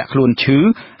បានធ្លាក់ខ្លួនឈឺ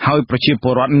ហើយប្រជាព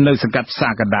លរដ្ឋនៅសង្កាត់ផ្សា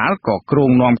រកណ្ដាលក៏គ្រោង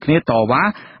នាំគ្នាតវ៉ា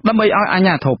ដើម្បីឲ្យអាជ្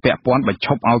ញាធរពាក់ព័ន្ធបញ្ឈ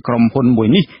ប់ឲ្យក្រុមហ៊ុនមួយ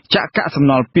នេះចាក់កាកសំ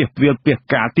ណល់ពាសវាលពាស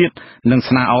កាលទៀតនិង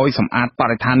ស្នើឲ្យសម្អាតប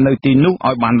រិស្ថាននៅទីនោះ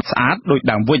ឲ្យបានស្អាតដូច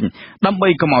ដើមវិញដើម្បី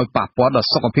កុំឲ្យប៉ះពាល់ដល់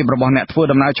សុខភាពរបស់អ្នកធ្វើ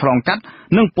ដំណើរឆ្លងកាត់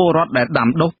និងពលរដ្ឋដែលដាំ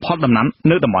ដុះផលដំណាំ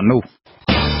នៅតំបន់នោះ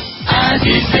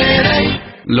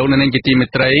លោកអ្នកនាងជាទីមេ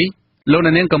ត្រីលោកអ្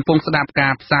នកនាងកំពុងស្ដាប់កា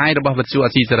រផ្សាយរបស់វិទ្យុ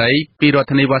អាស៊ីសេរីពីរដ្ឋ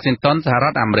ធានី Washington សហរ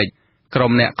ដ្ឋអាមេរិកក្រុ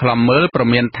មអ្នកខ្លំមើលប្រ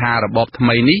មានថារបបថ្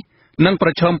មីនេះនឹងប្រ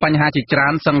ឈមបញ្ហាជាច្រើ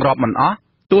នសង្រាប់មិនអស់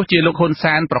ទោះជាលោកហ៊ុន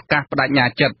សែនប្រកាសបដិញ្ញា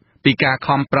ចិត្តពីការ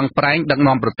ខំប្រឹងប្រែងដឹក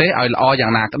នាំប្រទេសឲ្យល្អយ៉ា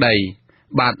ងណាក្តី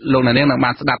បាទលោកអ្នកនាងនឹង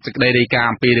បានស្ដាប់សេចក្តីរាយការណ៍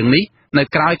អំពីរឿងនេះនៅ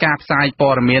ក្រៅការផ្សាយព័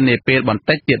ត៌មាននាពេលបន្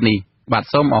តិចទៀតនេះបាទ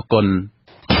សូមអរគុណ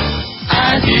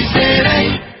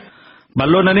បាទ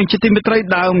លោកអ្នកនាងជាទីមេត្រី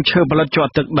ដើមឈើផលិតជា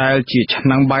ប់ទឹកដែលជាឆ្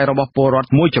នាំងបាយរបស់ពលរដ្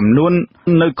ឋមួយចំនួន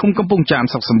នៅឃុំកំពង់ចាម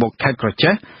ស្រុកសម្បុកខេត្តក្រ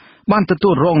ចេះបានទទួ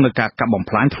លរងនឹងការកាប់បំ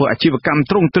ផ្លាញធ្វើអាជីវកម្ម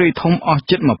ទ្រង់ទ្រាយធំអស់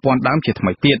ជិត 1000 ដើមជាថ្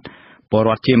មីទៀតពលរ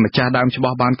ដ្ឋជាម្ចាស់ដើមច្បា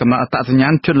ស់បានកំណត់អត្តសញ្ញា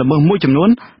ណជនល្មើសមួយចំនួន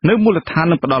នៅមូលដ្ឋាន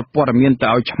និងផ្ដល់ព័ត៌មានទៅ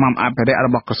ឲ្យឆ្មាំអភិរក្សរ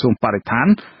បស់ក្រសួងបរិស្ថាន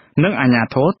និងអាជ្ញា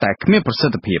ធរតែគ្មានប្រសិ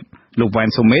ទ្ធភាពលោកវ៉ែន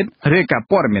សុមេតរាយការណ៍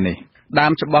ព័ត៌មាននេះដើ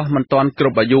មច្បាស់មិនទាន់គ្រ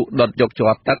ប់អាយុដុតយកជា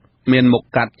ប់ទឹកមានមុខ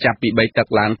កាត់ចាប់ពី3ទឹក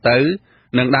ឡើងទៅ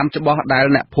និងដើមច្បាស់ដែល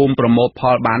អ្នកភូមិប្រមូលផ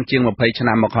លបានជាង20ឆ្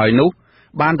នាំមកហើយនោះ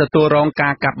បានទទួលរងកា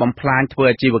រកាប់បំផ្លាញធ្វើ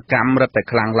អាជីវកម្មរឹតតែ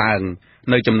ខ្លាំងឡើង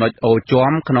នៅចំណុចអូ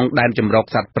ជាំក្នុងដែនចម្រុក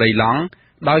សត្វព្រៃឡង់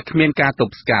ដោយគ្មានការទ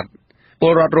ប់ស្កាត់ព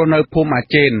លរដ្ឋរស់នៅភូមិអា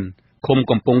ចេនឃុំ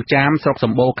កំពង់ចាមស្រុកស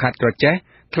ម្បូរខេត្តក្រចេះ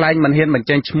ថ្លែងមិនហ៊ានបញ្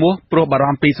ចេញឈ្មោះព្រោះបារ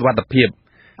ម្ភពីសុវត្ថិភាព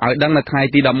ឲ្យដឹងនៅថ្ងៃ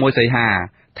ទី11សីហា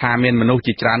ថាមានមនុស្ស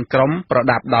ជាច្រើនក្រុមប្រ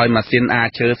ដាប់ដោយម៉ាស៊ីនអា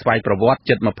ឈើស្វ័យប្រវត្តិ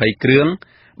ជិត20គ្រឿង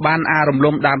បានរំ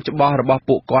លំដើមច្បាស់របស់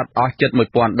ពួកគាត់អស់ជិត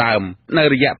 1000 ដើមនៅ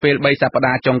រយៈពេល3សប្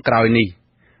តាហ៍ចុងក្រោយនេះ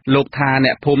លោកថាអ្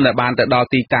នកភូមិដែលបានទៅដល់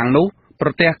ទីតាំងនោះប្រ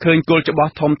ទះឃើញគល់ច្បា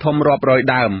ស់ធំរាប់រយ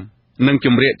ដើមនិង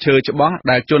ជំរាកឈើច្បាស់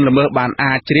ដែលជនល្មើសបាន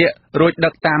ជ្រៀករួចដឹ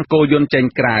កតាមគោយន្តចេញ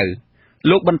ក្រៅ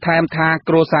លោកបន្ថែមថា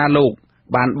គ្រួសារលោក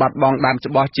បានបាត់បង់ដើម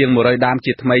ច្បាស់ជាង100ដើម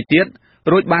ជាថ្មីទៀត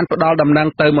រួចបានផ្ដល់ដំណឹង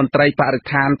ទៅមន្ត្រីបរិស្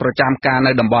ថានប្រចាំការ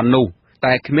នៅតំបន់នោះ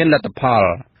តែគ្មានលទ្ធផល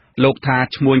លោកថា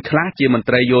ឈ្មួញខ្លះជាមន្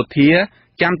ត្រីយោធា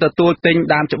ចាំទទួលទិញ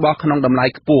ដើមច្បោះក្នុងតម្លៃ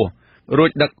ខ្ពស់រួ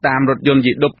ចដឹកតាមរថយន្ត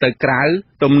យីឌុបទៅក្រៅ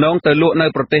ទំនងទៅលក់នៅ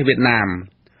ប្រទេសវៀតណាម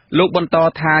លោកបន្ត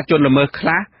ថាជនល្មើសខ្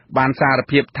លះបានសារ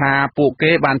ភាពថាពួក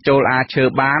គេបានចូលអាឈើ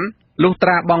បានលុះត្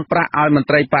រាបង់ប្រាក់ឲ្យមន្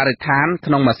ត្រីបរិស្ថាន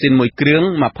ក្នុងម៉ាស៊ីនមួយគ្រឿង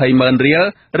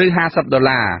 $20,000 ឬ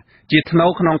$50ជាថ្នូរ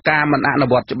ក្នុងការមិនអនុ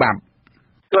វត្តច្បាប់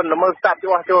ជនល្មើសកាប់ច្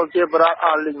បាស់ចូលជាបរិបទអ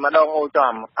ស់លីងម្ដងអូ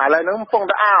ចំឥឡូវហ្នឹងកំពុង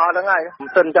តែអស់ហ្នឹងហើយមិន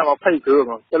សិនចាំ20គ្រឿង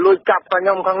ទៅលួចកាប់ខ្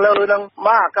ញុំខាងលើហ្នឹង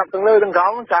បាទកាប់ខាងលើទាំងក្រោ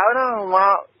មចៅហ្នឹងម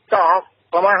កចោល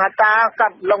ប្រហែលហតាកា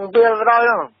ប់លងវាលរយហ្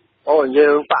នឹងអូយើ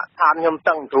ងបាក់ឋានខ្ញុំ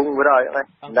តឹងទ្រូងរយហ្នឹង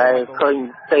ដែលឃើញ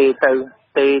ទេទៅ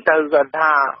គាត់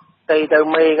ថាទេទៅ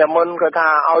មេក៏មុនគាត់ថា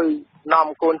ឲ្យនាំ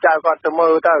កូនចៅគាត់ទៅមើ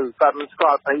លទៅគាត់មិនស្គា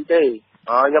ល់ព្រៃទេ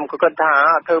ខ្ញុំក៏គិតថា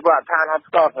ធ្វើបាក់ឋានអត់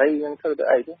ស្គាល់ព្រៃនឹងធ្វើទៅ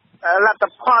អីទេលទ្ធ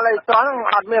ផលអីសោះ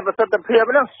អត់មានប្រសិទ្ធភាព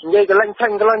ទេនិយាយកលែងឆា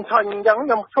ញ់អញ្ចឹងខ្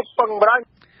ញុំឈប់ពឹងបដិ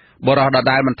បរោះដ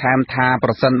ដែលបន្ថែមថាប្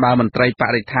រសិនបើមន្ត្រីប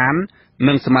រិស្ថាន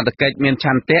និងសមត្ថកិច្ចមានឆ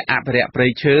ន្ទៈអភិរក្សព្រៃ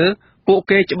ឈើពួក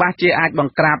គេច្បាស់ជាអាចប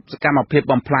ង្ក្រាបសកម្មភាព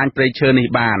បំផ្លាញព្រៃឈើនេះ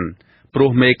បានព្រោះ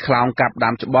មេខ្លោងកាប់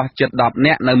ដាំច្បោះជិត10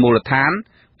នាក់នៅមូលដ្ឋាន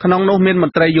ក្នុងនោះមានម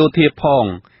ន្ត្រីយោធាផង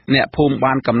អ្នកភូមិ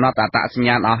បានកំណត់អត្តសញ្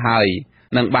ញាណអស់ហើយ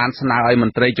និងបានស្នើឲ្យម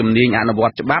ន្ត្រីជំនាញអនុវ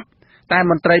ត្តច្បាប់តែ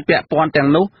មន្ត្រីពាក់ព័ន្ធទាំង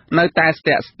នោះនៅតែស្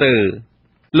ទាក់ស្ទើរ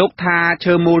លោកថា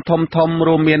ឈើមូលធំ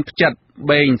រួមមានផ្ចិត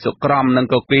បេងសុក្រំនិង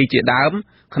កគីជាដើម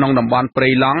ក្នុងតំបន់ព្រៃ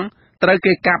ឡង់ត្រូវ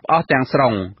គេកាប់អស់ទាំងស្រុ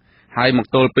ងហើយមក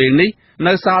ទល់ពេលនេះ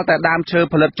នៅសល់តែដើមឈើ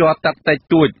ផលិតជ័រទឹកតិច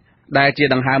តួចដែលជា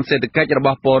ដង្ហើមសេដ្ឋកិច្ចរប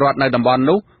ស់ពលរដ្ឋនៅតំបន់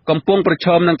នោះកំពុងប្រឈ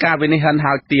មនឹងការវិនិច្ឆ័យ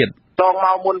ហើយទៀតតងម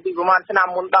កមុនពីប្រហែលឆ្នាំ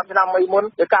មុន10ឆ្នាំមុន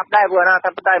វាកាប់ដែរព្រោះណា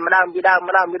ថាតែម្ដងវា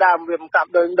មិនកាប់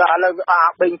ដូចដល់ឥឡូវវា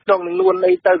បេងក្នុងនឹងនួន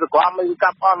អីទៅសក្រមវាកា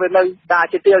ប់អស់វានៅតែ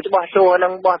ជាទៀលច្បាស់ចូលហ្នឹ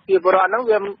ងបោះពីបរិវត្តហ្នឹង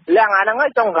វាលៀងអាហ្នឹងហើ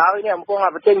យចុងក្រោយនេះកំពុងតែ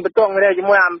ប្រជែងបន្ទងគ្នាជា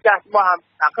មួយអាម្ចាស់ច្បាស់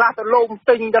អាខ្លះទៅលោម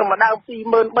ទិញទៅម្ដង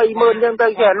 20,000 30,000 ចឹងទៅ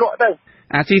គេលក់ទៅ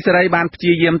អាស៊ីសេរីបានព្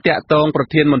យាយាមតាក់ទងប្រ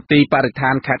ធានមន្ត្រីបរិស្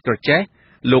ថានខេត្តក្រចេះ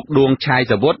លោកដួងឆាយ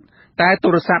សវុតតែទូ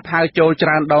រស័ព្ទហៅចូលច្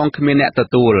រើនដងគ្មានអ្នកទ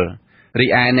ទួលរី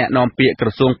ឯអ្នកនាំពាក្យក្រ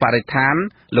សួងបរិស្ថាន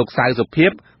លោកសៅសុភិ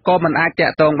បក៏មិនអាចតា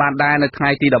ក់ទងបានដែរនៅថ្ងៃ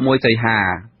ទី11សីហា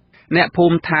អ្នកភូ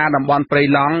មិថាតំបន់ព្រៃ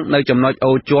ឡង់នៅចំណុច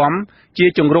អូជាំជា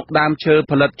ជង្រុកដើមឈើ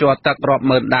ផលិតជ័រទឹករាប់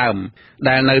ម៉ឺនដើម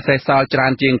ដែលនៅសេសសល់ច្រើ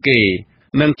នជាងគេ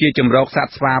និងជាជម្រកសត្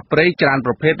វស្វាព្រៃច្រើន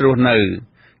ប្រភេទរស់នៅ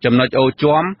ចំណុចអូ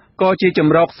ជាំក៏ជាជ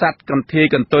ម្រកសត្វកន្ធាយ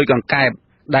កន្ទុយកង្កែប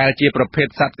ដែលជាប្រភេទ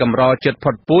សត្វកម្រជិត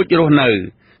ផុតពូជរស់នៅ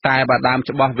តែបើដើម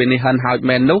ច្បាស់វិនិច្ឆ័យហើយ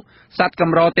មែននោះសត្វក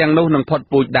ម្រទាំងនោះនឹងផុត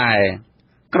ពូជដែរ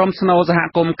ក្រុមស្នូលសហ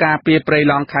គមន៍ការពារព្រៃ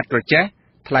ឡង់ខេត្តក្រចេះ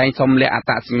ថ្លែងសុំលាក់អត្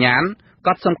តសញ្ញាណក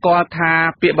ត់សម្គាល់ថា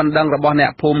ពាក្យបណ្ដឹងរបស់អ្ន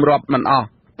កភូមិរាប់មិនអស់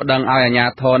ប្តឹងឲ្យអាជ្ញា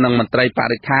ធរនិងមន្ត្រីប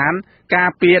រិស្ថានការ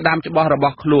ពារដើមច្បាស់រប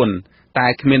ស់ខ្លួនតែ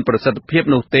គ្មានប្រសិទ្ធភាព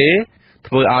នោះទេ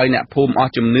ធ្វើឲ្យអ្នកភូមិអ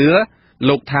ស់ជំនឿ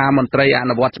លោកថាមន្ត្រីអ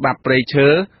នុវត្តច្បាប់ព្រៃឈើ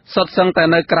សុទ្ធសឹងតែ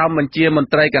នៅក្រោមបញ្ជាមន្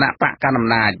ត្រីគណៈបកកណ្ដាលអំ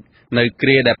ណាចនៅគ្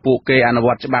រាដែលពួកគេអនុវ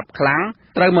ត្តច្បាប់ខ្លាំង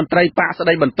ត្រូវមន្ត្រីបកស្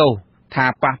ដីបន្ទោសថា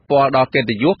ប៉ះពាល់ដល់កិត្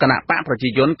តិយសគណៈបកប្រជា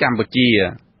ជនកម្ពុជា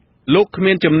លោកគ្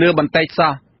មានជំនឿបន្តិច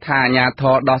សោះថាអាជ្ញាធ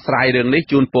រដោះស្រាយរឿងនេះ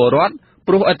ជូនពលរដ្ឋ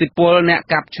ព្រោះឥទ្ធិពលអ្នក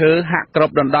កាប់ឈើហាក់គ្រប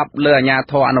ដណ្ដប់លើអាជ្ញា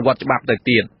ធរអនុវត្តច្បាប់ទៅ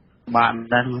ទៀតបាន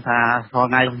ដឹងថា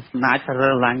ថ្ងៃអំណាចទៅលើ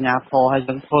អាជ្ញាធរឲ្យ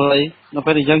យើងធ្វើអីនៅ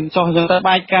ពេលដែលយើងចោះយើងទៅ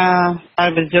បែកការតែ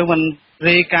ពេលយើងមិន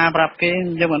រាយការប្រាប់គេ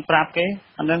យើងមិនប្រាប់គេ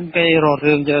អានឹងគេរក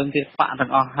រឿងយើងទៀតបកទាំ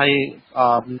ងអស់ហើយ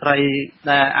មន្ត្រី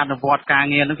ដែលអនុវត្តការ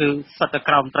ងារហ្នឹងគឺសិទ្ធិ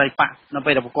ក្រមមន្ត្រីបកនៅ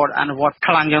ពេលដែលប្រកបអនុវត្ត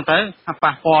ខ្លាំងយ៉ាងទៅ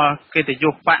ប៉ះពាល់កិត្តិយ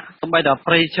សបកទោះបីតែ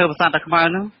ព្រៃឈើប្រាសាទតាខ្មៅ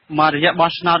ហ្នឹងមករយៈបោះ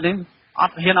ឆ្នោតនេះអ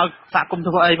ត់ហ៊ានឲ្យសហគមន៍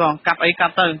ធ្វើអីបងកាប់អីកា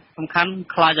ប់ទៅសំខាន់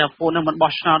ខ្លាចឲ្យពួកនឹងមិន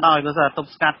បោះឆ្នោតឲ្យព្រោះថាទប់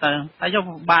ស្កាត់ទៅហើយយក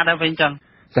បានដែរវិញចឹង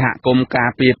សហគមន៍ការ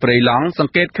ពារព្រៃឡង់ស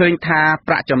ង្កេតឃើញថា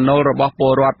ប្រាក់ចំណូលរបស់ព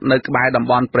លរដ្ឋនៅក្បែរតំ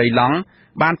បន់ព្រៃឡង់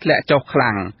បានធ្លាក់ចុះខ្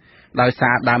លាំងដោយ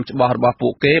សារដើមច្បោះរបស់ពួ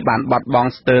កគេបានបាត់បង់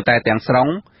ស្ទើរតែទាំងស្រុង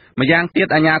ម្យ៉ាងទៀត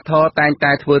អាជ្ញាធរតែង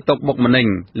តែធ្វើទុកបុកម្នេញ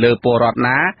លើពលរដ្ឋ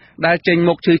ណាដែលចេញ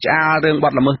មុខឈឺឆ្អាលរឿងប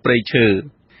ទល្មើសព្រៃឈើ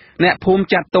អ្នកភូមិ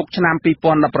ចាត់ទុកឆ្នាំ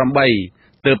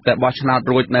2018ទើបតែបោះឆ្នោត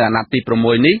រួចនៅអាណត្តិទី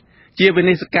6នេះជាវិ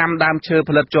និស្សកម្មដើមឈើ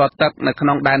ផលិតជ័រទឹកនៅក្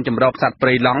នុងដែនជម្រកសត្វព្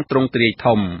រៃឡង់ទ្រង់ទ្រាយ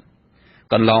ធំ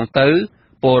កន្លងទៅ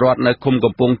ពលរដ្ឋនៅឃុំ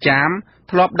កំពង់ចាម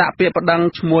ធ្លាប់ដាក់ពាក្យប្តឹង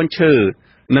ឈ្មួញឈើ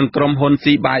និងក្រុមហ៊ុន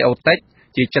ស៊ីបាយអូតិច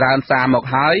ជាច្រើនសារមក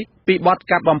ហើយពីបទ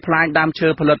កាប់បំផ្លាញដើមឈើ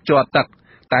ផលិតជ័រទឹក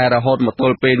តែរហូតមកទ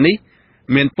ល់ពេលនេះ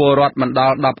មានពលរដ្ឋមិនដ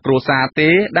ល់10គ្រួសារទេ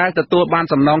ដែលទទួលបាន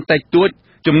សំណងតិចតួច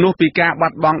ជំនួសពីការបា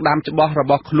ត់បង់ដើមច្បោះរ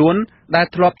បស់ខ្លួនដែល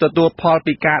ធ្លាប់ទទួលផល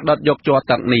ពីការដុតយកជ័រ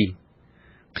ទឹកនេះ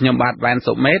ខ្ញុំបាទវ៉ែន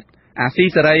សុមេតអាស៊ី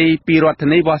សេរីពីរដ្ឋធា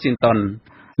នី Washington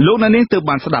លោកអ្នកនាងទើប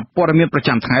បានស្ដាប់ព័ត៌មានប្រ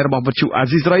ចាំថ្ងៃរបស់វិទ្យុអា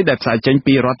ស៊ីសេរីដែលផ្សាយចេញ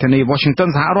ពីរដ្ឋធានី Washington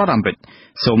សហរដ្ឋអាមេរិក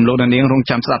សូមលោកអ្នកនាងរង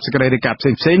ចាំស្ដាប់សេចក្តីរាយការណ៍ផ្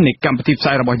សេងៗនៃកម្មវិធីផ្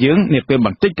សាយរបស់យើងនាពេលប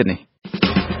ន្តិចទៅនេះ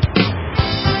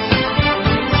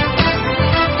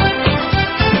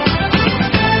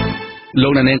លោ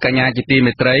កអ្នកនាងកញ្ញាជាទី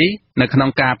មេត្រីនៅក្នុង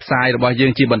ការផ្សាយរបស់យើ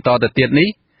ងជាបន្តទៅទៀតនេះ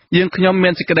យើងខ្ញុំមា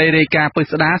នសេចក្តីរាយការណ៍ពិ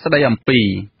ស្ដារស្ដីអំពី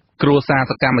គ្រួសារ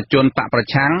សកម្មជនបកប្រ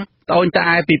ឆាំងត្អូញត្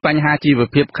អែពីបញ្ហាជីវ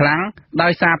ភាពខ្លាំងដោ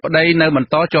យសារប្តីនៅបន្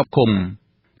តជាប់ឃុំ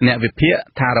អ្នកវិភាគ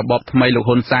ថារបបថ្មីលោក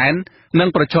ហ៊ុនសែននឹង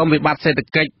ប្រឈមវិបត្តិសេដ្ឋ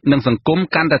កិច្ចនិងសង្គម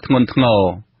កាន់តែធ្ងន់ធ្ងរ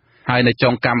ហើយនៅចុ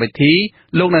ងកម្មវិធី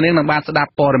លោកអ្នកនាងនឹងបានស្ដា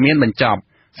ប់ព័ត៌មានបញ្ចប់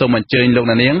សូមអញ្ជើញលោក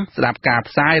អ្នកនាងស្ដាប់ការ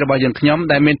ផ្សាយរបស់យើងខ្ញុំ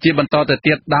ដែលមានជាបន្តទៅ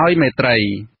ទៀតដោយមេត្រី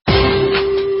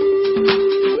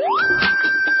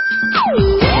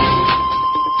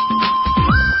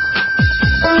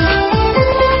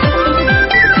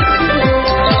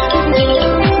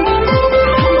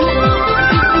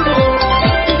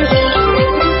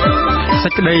សេ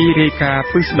ចក្តីរាយការណ៍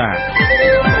ពិស្ដារ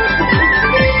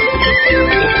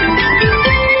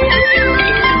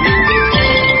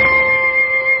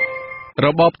រ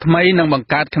បបថ្មីនឹងបង្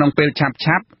កើតក្នុងពេលឆា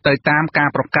ប់ៗទៅតាមការ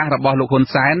ប្រកាសរបស់លោកហ៊ុន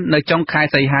សែននៅចុងខែ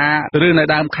សីហាឬនៅ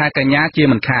ដើមខែកញ្ញាជា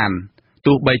មិនខាន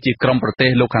ទោះបីជាក្រមប្រទេស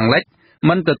លោកខាងលិច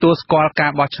មិនទទួលស្គាល់កា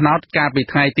របោះឆ្នោតកាលពី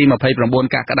ថ្ងៃទី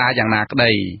29កក្កដាយ៉ាងណាក្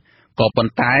តីក៏ប៉ុ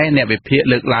ន្តែអ្នកវិភាគ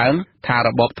លើកឡើងថារ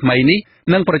បបថ្មីនេះ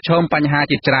នឹងប្រឈមបញ្ហា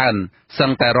ជាច្រើនសឹ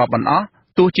ងតែរាប់មិនអស់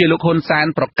ទោះជាលោកហ៊ុនសែន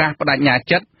ប្រកាសបដិញ្ញា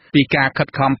ចិត្តពីការខិត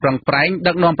ខំប្រឹងប្រែង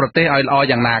ដឹកនាំប្រទេសឲ្យល្អ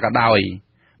យ៉ាងណាក៏ដោយ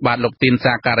បាទលោកទីន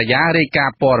សាការីយ៉ារាយការ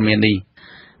ណ៍ព័ត៌មាននេះ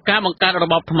ការបង្កើតរ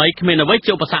បបថ្មីគ្មានអ្វី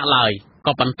ជាឧបសគ្គឡើយ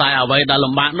ក៏ប៉ុន្តែអ្វីដែល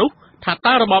លំបាកនោះថា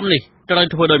តើរបបនេះត្រូវ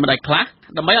ធ្វើដោយម្ដេចខ្លះ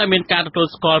ដើម្បីឲ្យមានការទទួល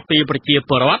ស្គាល់ពីប្រជា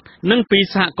ពលរដ្ឋនិងពី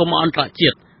សហគមន៍អន្តរជា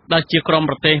តិដែលជាក្រុម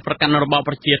ប្រទេសប្រកាន់របប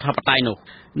ប្រជាធិបតេយ្យនោះ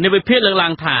អ្នកវិភាគលើកឡើ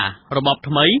ងថារបប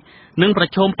ថ្មីនឹងប្រ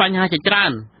ឈមបញ្ហាជាច្រើ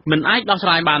នមិនអាចដោះស្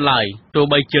រាយបានឡើយទោះ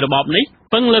បីជារបបនេះ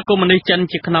ពឹងលើកុម្មុយនីសចិន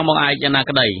ជាខ្នងបង្អែកយ៉ាងណា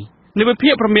ក្តីអ្នកវិភា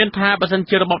គព្រមានថាបើសិន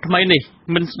ជារបបថ្មីនេះ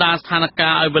មិនស្ដារស្ថានភា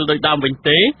ពឲ្យវិលដូចដើមវិញ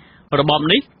ទេរបប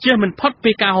នេះជៀសមិនផុត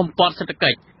ពីការហុំព័ទ្ធសេដ្ឋកិ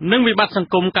ច្ចនិងវិបត្តិស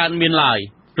ង្គមកើតមានឡើយ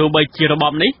ទោះបីជារប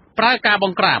បនេះប្រើការប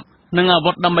ង្ក្រាបនិងអា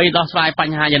វុធដើម្បីដោះស្រាយប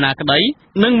ញ្ហាយ៉ាងណាក្តី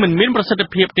និងមិនមានប្រសិទ្ធ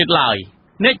ភាពទៀតឡើយ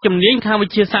អ្នកជំនាញខាងវិ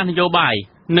ទ្យាសាស្ត្រនយោបាយ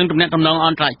និងទំនាក់ទំនងអ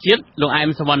ន្តរជាតិលោកអែម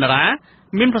សវណ្ណរា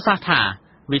មានប្រសាសន៍ថា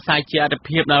វិស័យជាអត្ថប្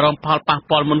រយោជន៍ដែលរងផលប៉ះ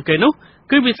ពាល់មុនគេនោះ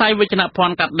គឺវិស័យវិជ្ជាភ័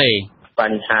ណ្ឌកាត់ដេរប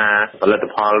ញ្ហាផលិត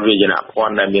ផលវិជ្ជាភ័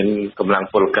ណ្ឌដែលមានកម្លាំង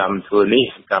ពលកម្មធ្វើនេះ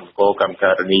កម្មកា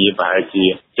រនីប្រហែលជា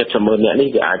70,000 នាក់នេះ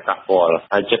វាអាចប៉ះពាល់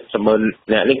ហើយ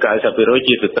70,000 នាក់នេះ90%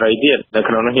ជាស្ត្រីទៀតនៅ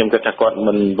ក្នុងនោះខ្ញុំគិតថាគាត់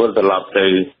មិនវិលត្រឡប់ទៅ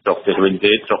ស្រុកទៀតវិញ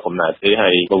ទេស្រុកកំណើតទេ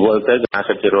ហើយបើវិលទៅ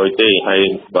50%ទេហើយ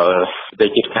បើប្រទេស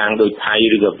ជិតខាងដូចថៃ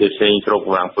ឬក៏ប្រទេសផ្សេងស្រុកក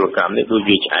ម្លាំងពលកម្មនេះដូច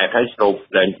វាឆ្អែតហើយស្រូប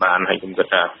លែងបានហើយខ្ញុំគិត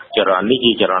ថាចរន្តនេះ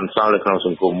ជាចរន្តសល់នៅក្នុងស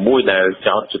ង្គមមួយដែល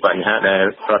ចោទជាបញ្ហាដែល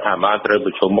រដ្ឋាភិបាលត្រូវ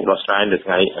ប្រឈមមុខដោះស្រាយនៅថ្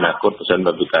ងៃអនាគតប្រសិន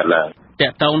បើវាកើតឡើងត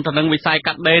កតងទៅនឹងវិស័យ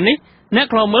កាត់ដេរនេះអ្នក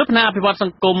ខ្លមើលផ្នែកអភិវឌ្ឍស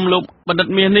ង្គមលោកបណ្ឌិត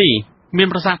មាសនេះមាន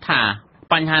ប្រសាសន៍ថា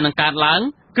បញ្ហានឹងកើតឡើង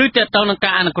គឺតកតងនឹងកា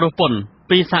រអនុគ្រោះពន្ធ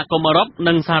ពីសហគមន៍អឺរ៉ុប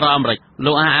និងសហរដ្ឋអាមេរិក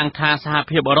លោកអះអាងថាសហ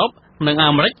ភាពអឺរ៉ុបនិង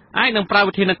អាមេរិកអាចនឹងប្រើ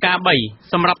វិធានការ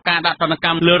3សម្រាប់ការដាក់ទណ្ឌក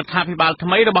ម្មលើរដ្ឋាភិបាលថ្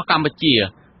មីរបស់កម្ពុជា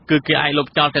គឺគេអាចលុប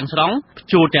ចោលទាំងស្រុងព្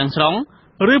យួរទាំងស្រុង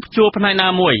ឬព្យួរផ្នែកណា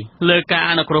មួយលើការ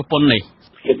អនុគ្រោះពន្ធនេះ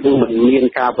គឺមិនមាន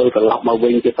ការវិលត្រឡប់មកវិ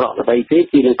ញជាប្រកបដីទេ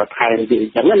គឺនឹងបន្ថែមទៀតអ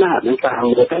ញ្ចឹងណាហ្នឹងការ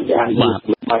មើលទៅយ៉ាងបើ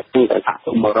តែសហគ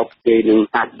មន៍អឺរ៉ុបគេនឹង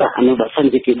អាចដាក់នោះបើសិន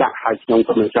ជាគេដាក់ឲ្យខ្ញុំ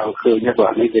ក៏មិនចង់ឃើញថាព្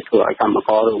រោះនេះវាធ្វើឲ្យកម្មក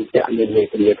ររោងចក្រមានវេ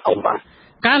ទនាធំបាទ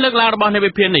ការលើកឡើងរបស់អ្នក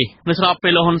វិភាគនេះនៅស្របពេ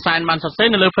លលោកហ៊ុនសែនបានសរសេរ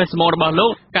នៅលើ Facebook របស់លោ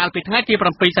កកាលពីថ្ងៃទី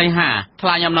7សីហាថ្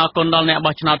លែងអំណរគុណដល់អ្នក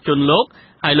បោះឆ្នោតជូនលោក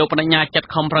ហើយលោកបដិញ្ញាចិត្ត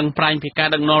ខំប្រឹងប្រែងពីការ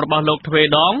ដឹកនាំរបស់លោកទ្វេ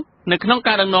ដងនៅក្នុង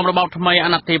ការដឹកនាំរបបថ្មីអា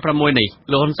ណត្តិទី6នេះ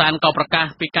លោកហ៊ុនសែនក៏ប្រកាស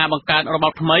ពីការបង្កើតរប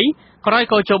បថ្មីក្រោយ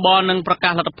កោជបនឹងប្រកា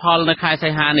សលទ្ធផលនៅខែសី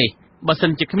ហានេះបើសិ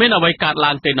នជាគ្មានអ្វីកើត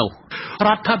ឡើងទេនោះរ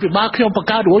ដ្ឋាភិបាលខ្ញុំបង្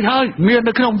កើតរួចហើយមាន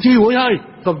នៅក្នុងជីរួចហើយ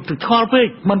កុំឆ្ងល់ពេក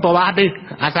មិនប្រមាថទេ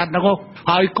អាសត្វហ្នឹង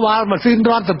ហើយក្បាលម៉ាស៊ីន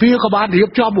រដ្ឋសភាក៏បានរៀប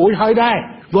ចំរួចហើយដែរ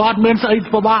វាអត់មានស្អី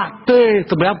ពិបាកទេ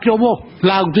សម្រាប់ខ្ញុំមក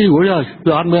ឡើងទីរួចហើយ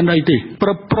វាអត់មានអីទេព្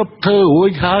រឹបធ្វើរួ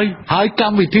ចហើយក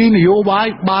ម្មវិធីនយោបាយ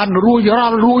បានរួចរា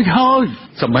ល់រួចហើយ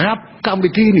សម្រាប់កម្មវិ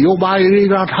ធីនយោបាយ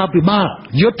រដ្ឋាភិបាល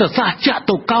យុទ្ធសាស្ត្រច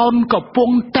តុកោណកំពុង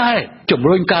តែជំ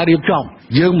រុញការរៀបចំ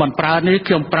យើងមិនប្រើនេះ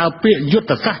ខ្ញុំប្រើពាក្យយុទ្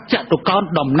ធសាស្ត្រចតុកោណ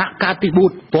ដំណាក់កាលទី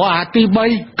4ព្រោះអាទី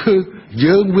3គឺ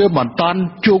យើងវាមិនតាន់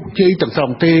ជោគជ័យទាំងស្រុ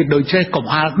ងទេដូច្នេះកុំ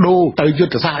អាលដូរទៅយុ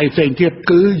ទ្ធសាស្ត្រអីផ្សេងទៀត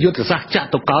គឺយុទ្ធសាស្ត្រច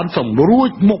តុកោណសម្រួច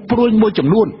មុខព្រួយមួយចំ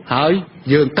នួនហើយ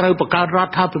យើងត្រូវបង្កើតរ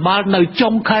ដ្ឋាភិបាលនៅចុ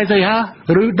ងខែសីហា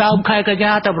ឬដើមខែកញ្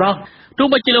ញាតែម្ដងទោះ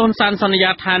បីជាលោកហ៊ុនសែនសន្យា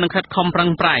ថានឹងខិតខំប្រឹង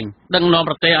ប្រែងដឹកនាំ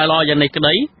ប្រទេសឲ្យល្អយ៉ាងនេះក្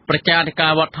តីប្រជាអធិកា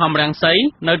រវត្តធម្មរាំងសី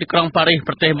នៅទីក្រុងប៉ារីស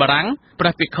ប្រទេសបារាំងព្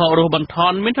រះភិក្ខុរស់បន្ថ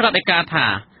នមានរដ្ឋាភិការថា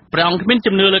ព្រះអង្គគ្មាន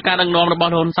ជំនឿលើការដឹកនាំរប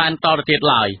ស់ហ៊ុនសែនតទៅទៀត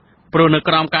ឡើយព្រោះនៅ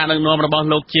ក្រោមការដឹកនាំរបស់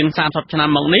លោកជាង30ឆ្នាំ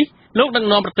មកនេះលោកដឹក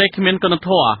នាំប្រទេសគ្មានគុណធ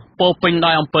ម៌ពោពេញ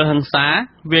ដោយអំពើហិង្សា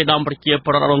វាយដំប្រជាព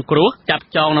លរដ្ឋរងគ្រោះចាប់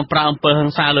ចងនិងប្រើអំពើហិ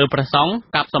ង្សាលើព្រះសង្ឃ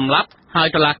កាប់សម្លាប់ហើយ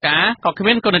តុលាការក៏គ្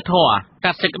មានគុណធម៌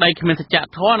កាត់សេចក្តីគ្មានសច្ច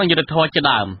ធម៌និងយុត្តិធម៌ជា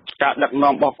ដើមការដឹក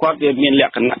នាំរបស់គាត់វាមានល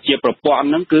ក្ខណៈជាប្រព័ន្ធ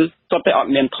ហ្នឹងគឺសុទ្ធតែអត់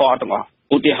មានធម៌ទាំងអស់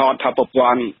ឧទាហរណ៍ថាប្រព័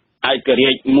ន្ធឯករា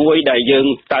ជ្យមួយដែលយើង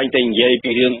តែងតែនិយាយ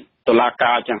ពីរឿងតុលា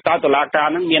ការចឹងតើតុលាការ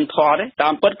ហ្នឹងមានធម៌ទេតា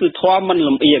មពិតគឺធម៌មិន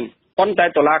លំអៀងប៉ុន្តែ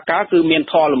តុលាការគឺមាន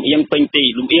ធម៌លំអៀងពេញទី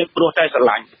លំអៀងព្រោះតែស្រ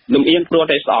ឡាញ់លំអៀងព្រោះ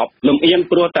តែស្អប់លំអៀង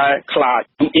ព្រោះតែខ្លាច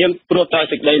លំអៀងព្រោះតែ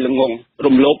សេចក្តីល្ងង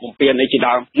រំលោភបំពានអីជា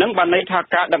ដើមនឹងបានន័យថា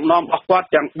ការដឹកនាំរបស់គាត់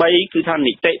ទាំង3គឺថា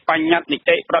នីតិបញ្ញត្តិនី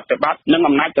តិប្រតិបត្តិនិង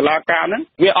អំណាចតុលាការហ្នឹង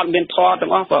វាអត់មានធម៌ទាំ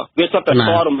ងអស់បើវាសុទ្ធតែធ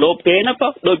ម៌រំលោភគេណាបើ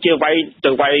ដូចជាវាយ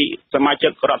ទៅវាយសមាជិ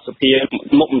ករដ្ឋសភា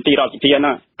មុខមន្ត្រីរដ្ឋសភា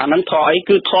ណាអាហ្នឹងធម៌អី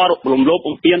គឺធម៌រំលោភ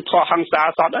បំពានធម៌ហិង្សា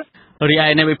សតរីឯ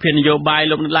នៃវិភាគនយោបាយ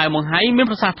លោកនៅឡើយមកហើយមាន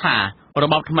ប្រសាសន៍ថារ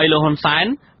បបថ្មីលោកហ៊ុនសែន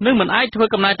នឹងមិនអាចធ្វើ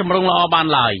កំណែតម្រង់ល្អបាន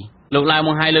ឡើយលោកឡើងម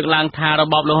កហើយលើកឡើងថារ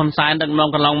បបលោកហ៊ុនសែនដឹកនាំ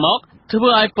កន្លងមកធ្វើ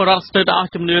ឲ្យប្រជាពលរដ្ឋស្ទើរតែអស់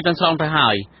ជំនឿទាំងស្រុងទៅហើ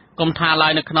យកុំថាឡើ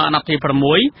យនៅក្នុងអាណត្តិទី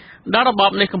6ដែលរប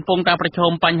បនេះកំពុងតែប្រឈ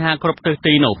មបញ្ហាគ្រប់ទិស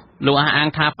ទីនោះលោកអះអាង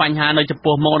ថាបញ្ហានៅចំ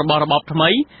ពោះមុខរបស់របបថ្មី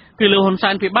គឺលោកហ៊ុនសែ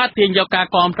នពិបាកទាញយកការ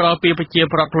គាំទ្រពីប្រជា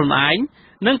ពលរដ្ឋខ្លួនឯង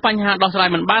និងបញ្ហាដោះស្រាយ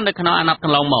មិនបាននៅក្នុងអាណត្តិក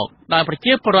ន្លងមកដែលប្រ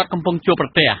ជាពលរដ្ឋកំពុងជួបប្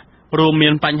រទះរួមមា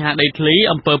នបញ្ហាដីធ្លី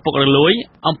អំពើពុករលួយ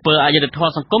អំពើអយុត្តិធ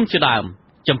ម៌សង្គមជាដើម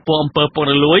ចំពោះអំពើពុក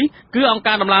រលួយគឺអង្គ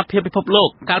ការដំឡាភិបពិភពលោក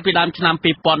កាលពីដើមឆ្នាំ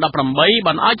2018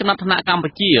បានឲ្យចំណាត់ថ្នាក់កម្ពុ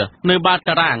ជានៅបាត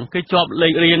តារាងគឺជាប់លេ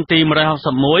ខរៀងទី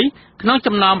161ក្នុង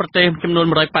ចំណោមប្រទេសចំនួន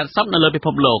180នៅលើពិភ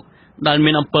ពលោកដែល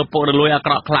មានអំពើពុករលួយអា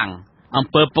ក្រក់ខ្លាំងអំ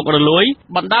ពើពុករលួយ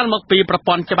បណ្ដាលមកពីប្រ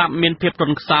ព័ន្ធច្បាប់មានភាពទ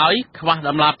ន់ខ្សោយខ្វះ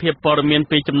ដំណាភៀបព័ត៌មាន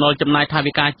ពីចំណូលចំណាយថ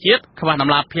វិកាជាតិខ្វះដំ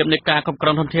ណាភៀបនៃការគ្រប់គ្រ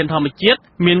ងធនធានធម្មជាតិ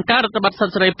មានការរដ្ឋបတ်សិទ្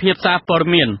ធិសេរីភាពសារព័ត៌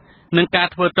មាននិងការ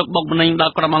ធ្វើទុកបុកម្នេញដ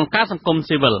ល់ក្រុមអង្គការសង្គម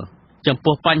ស៊ីវិលចំ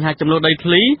ពោះបញ្ហាចំនួនដី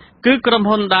ធ្លីគឺក្រុម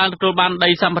ហ៊ុនដែលទទួលបានដី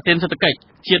សម្បត្តិសេដ្ឋកិច្ច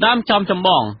ជាដើមចំចម្ប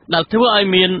ងដែលធ្វើឲ្យ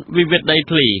មានវិវាទដី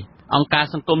ធ្លីអង្គការ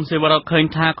សង្គមស៊ីវិលរកឃើញ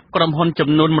ថាក្រុមហ៊ុនចំ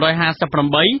នួន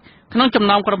158ក្នុងចំ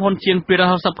ណោមក្រុមហ៊ុនជាង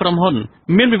260ក្រុមហ៊ុន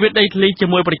មានវិវាទដីធ្លីជា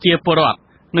មួយប្រជាពលរដ្ឋ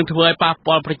នឹងធ្វើឲ្យប៉ះ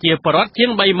ពាល់ប្រជាពលរដ្ឋជាង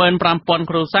 35,000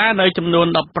 គ្រួសារនៅចំនួន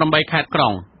18ខេត្តក្រុ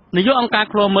ងនាយកអង្គការ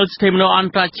ឃ្លាំមើលសិទ្ធិមនុស្សអ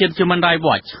ន្តរជាតិ Human Rights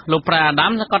Watch លោកប្រែអាដា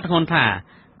មសង្កត់ធ្ងន់ថា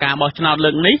ការបោះឆ្នោតលើ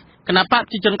កនេះគណៈបកប្រ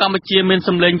ជាជនកម្ពុជាមានស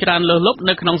ម្លេងច្រើនលើសលប់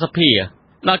នៅក្នុងសភា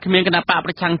ដោយគ្មានគណៈបក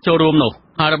ប្រឆាំងចូលរួមនោះ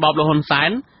ហើយរបបលោកហ៊ុនសែន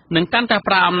នឹងកាន់តែ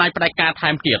ប្រើអំណាចផ្ដាច់ការថែ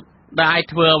មទៀតដែលអាច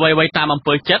ធ្វើអ្វីៗតាមអំ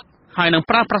ពើចិត្តហើយនឹង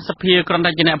ប្រើប្រាស់សភាគ្រាន់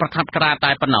តែជាអ្នកប្រថាប់ក្រា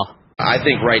តែប៉ុណ្ណោះI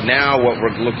think right now what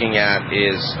we're looking at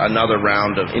is another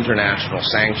round of international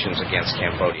sanctions against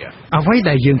Cambodia. អ្វី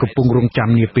ដែលយើងកំពុងរងចាំ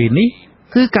នាពេលនេះ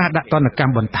គឺការដាក់ទណ្ឌក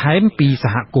ម្មបន្ថែមពីស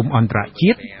ហគមន៍អន្តរជា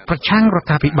តិប្រឆាំងរដ្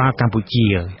ឋាភិបាលកម្ពុជា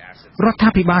រដ្ឋា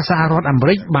ភិបាលសហរដ្ឋអាមេ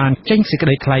រិកបានចេញសេចក្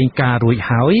តីថ្លែងការណ៍រួច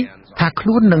ហើយថាខ្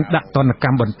លួននឹងដាក់ទណ្ឌក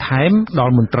ម្មបន្ថែមដ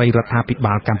ល់មន្ត្រីរដ្ឋាភិ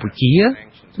បាលកម្ពុជា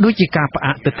ដូចជាការផ្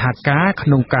អាកទិដ្ឋាការក្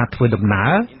នុងការធ្វើដំណើ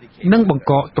រនិងបង្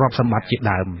កកទ្រព្យសម្បត្តិជា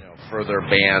ដើមFurther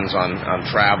bans on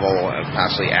travel and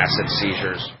possibly asset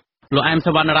seizures. លោកអែមស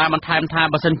វណ្ណរាបន្ថែមថា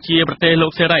បើសិនជាប្រទេសលោ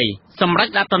កសេរីសម្រេច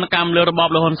ដាក់ទណ្ឌកម្មលើរបប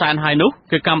លោកហ៊ុនសែនហើយនោះ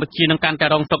គឺកម្ពុជានឹងកាន់តែ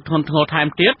រងទុក្ខធ្ងន់ធ្ងរថែម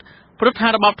ទៀតព្រោះថា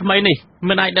របបថ្មីនេះ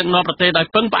មិនអាចដឹកនាំប្រទេសដោយ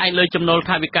ពឹងផ្អែកលើចំណូល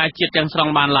ថវិកាជាតិទាំងស្រុង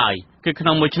បានឡើយគឺក្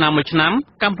នុងមួយឆ្នាំ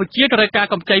កម្ពុជាត្រូវការ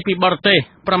កម្ចីពីបរទេស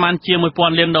ប្រមាណជា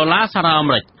$1,000 លានសហរដ្ឋអា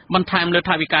មេរិកបន្ថែមលើ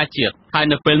ថវិកាជាតិហើយ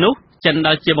នៅពេលនោះចិន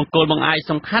ដែលជាបង្គោលបង្អែក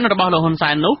សំខាន់របស់លោកហ៊ុនសែ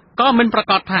ននោះក៏មិនប្រ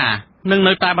កាសថានឹង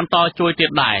នៅតែបន្តជួយទៀ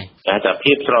តដែរតែ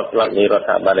ភាពស្របច្បាប់នៃរដ្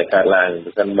ឋាភិបាលដែលកើតឡើងប្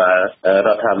រសិនបើរ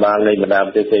ដ្ឋាភិបាលនៃបណ្ដា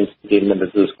ប្រទេសផ្សេងទៀតមិនទ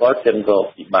ទួលស្គាល់ចិនក៏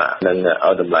ពិបាកនឹង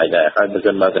ឲ្យតម្លៃដែរហើយប្រ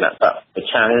សិនបើគណៈបកប្រ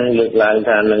ឆាំងលើកឡើង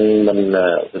ថានឹងមិន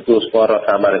ទទួលស្គាល់រដ្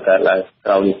ឋាភិបាលដែលកើតឡើង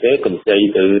ក្រោយនេះទេកម្ចី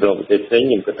ទៅរកប្រទេសផ្សេង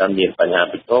ខ្ញុំគិតថាមានបញ្ហា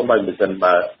ប្រឈមបើប្រសិន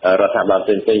បើរដ្ឋាភិបាលផ្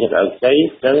សេងៗហៅខ្ចីអ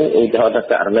ញ្ចឹងឧទាហរណ៍ថា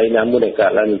ករណីណាមួយដែលកើ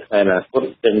តឡើងនៅថ្ងៃអនាគត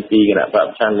ចេញពីគណៈបកប្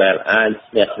រឆាំងដែលអាច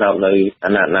ស្នាក់ឆ្នោតនៅអា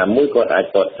ណត្តិណាមួយក៏អាច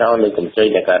តតចោលនៅកម្ចី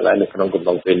ដែលកើតឡើងនៅក្នុងកំ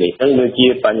ឡុងពេលនេះអញ្ចឹងវាជា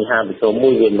បញ្ហាប្រឈមមួ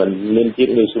យវាមិនមានទៀត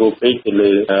ងាយស្រួលពេកទៅលើ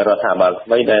រដ្ឋាភិបាលថ្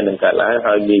មីដែលនឹងកើតឡើង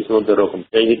ហើយងាយស្រួលទៅរកកម្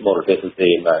ចីពីបរទេសទេ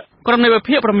បាទក្រុមនៃវិ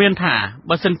ភាគប្រមានថា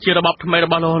បើសិនជារបបថ្មីរ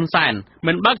បស់លោកហ៊ុនសែន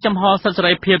មិនបើកចំហសិទ្ធិសេ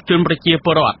រីភាពជូនប្រជាព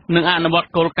លរដ្ឋនិងអនុវត្ត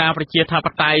គោលការណ៍ប្រជាធិប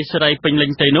តេយ្យសេរីពេញលេ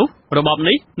ញទេនោះរបប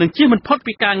នេះនឹងជៀសមិនផុត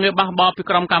ពីការងើបបះបោរពី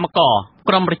ក្រុមកម្មករ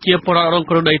ក្រុមប្រជាពលរដ្ឋរង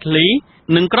គ្រោះដីធ្លី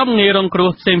និងក្រុមងាយរងគ្រោះ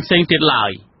ផ្សេងៗទៀតឡើ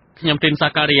យខ្ញុំទីនសា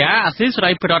ការីយ៉ាអាស៊ីសេ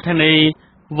រីប្រធានាធិប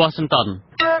តី Washington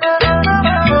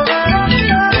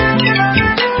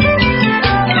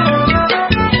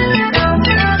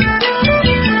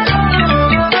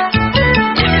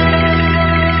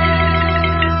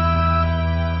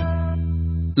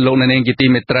លោកអ្នកនាងជាទី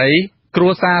មេត្រីគ្រួ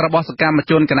សាររបស់សកម្ម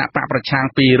ជនគណៈបកប្រឆាំង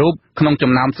2រូបក្នុង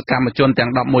ចំណោមសកម្មជនទាំ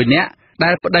ង11នាក់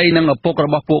ដែលប្តីនិងឪពុករ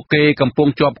បស់ពួកគេកំពុង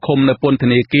ជាប់ឃុំនៅពន្ធ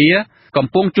នាគារកំ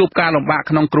ពុងជួបការលំបាក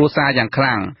ក្នុងគ្រួសារយ៉ាងខ្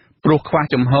លាំងព្រោះខ្វះ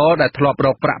ជំហរដែលធ្លាប់រ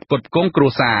កប្រាក់ផ្គត់ផ្គង់គ្រួ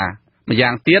សារម្យ៉ា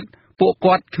ងទៀតពួក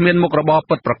គាត់គ្មានមុខរបរ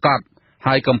ពិតប្រាកដ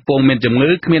ហើយកំពុងមានជំងឺ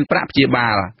គ្មានប្រាក់ព្យាបា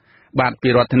លបាទពី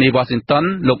រដ្ឋធានី Washington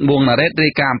លោកមួងណារ៉េតរា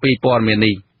យការណ៍អំពីព័ត៌មាន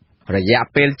នេះរយៈ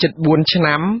ពេលជិត4ឆ្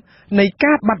នាំនៃ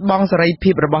ការបាត់បង់សេរី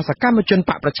ភាពរបស់សកម្មជន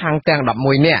បកប្រឆាំងទាំង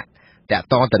11នាក់តាក់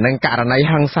ទងទៅនឹងករណី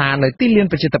ហិង្សានៅទីលាន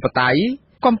ប្រជាធិបតេយ្យ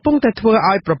កំពុងតែធ្វើ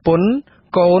ឲ្យប្រពន្ធ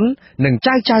កូននិង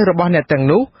ចៅរបស់អ្នកទាំង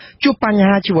នោះជួបបញ្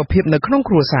ហាជីវភាពនៅក្នុង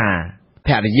គ្រួសារភ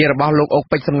រិយារបស់លោកអុក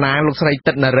ពេជ្រសំណាងលោកស្រី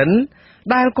ទិតនរិន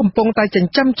ដែលកំពុងតែចិ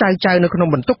ញ្ចឹមចៅនៅក្នុង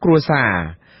បន្ទុកគ្រួសារ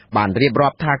បានរៀបរា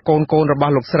ប់ថាកូនរប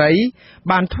ស់លោកស្រី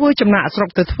បានធ្វើចំណាក់ស្រុក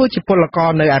ទៅធ្វើជាពលក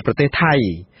រនៅឯប្រទេសថៃ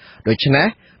ដូច្នេះ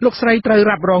លោកស្រីត្រូវ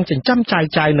រ៉ាប់រងចិញ្ចឹម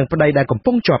ចៅនឹងប្តីដែលកំ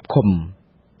ពុងជាប់ឃុំ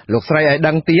លោកស្រីឲ្យ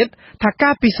ដឹងទៀតថាកា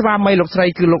រពីស្វាមីលោកស្រី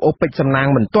គឺលោកអុកពេជ្រសំណាង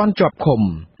មិនទាន់ជាប់ឃុំ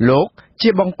លោកជា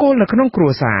បង្គោលនៅក្នុងគ្រួ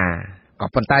សារក៏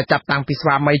ប៉ុន្តែចាប់តាំងពីស្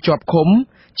វាមីជាប់ឃុំ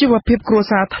ជីវភាពគ្រួ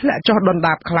សារធ្លាក់ចុះដុន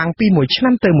ដាបខ្លាំងពីមួយឆ្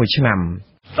នាំទៅមួយឆ្នាំ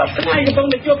សប្តាហ៍កំពុង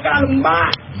តែជួបការលំបាក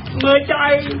មើលចៅ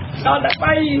ដល់តែ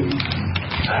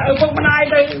3ឪពុកម្ដាយ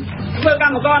ទៅធ្វើក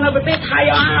ម្មករនៅប្រទេសថៃ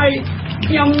អស់ហើយ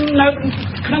ខ្ញុំនៅ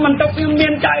ក្នុងបន្ទប់ខ្ញុំមា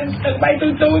នចៅទៅ3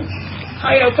ទូច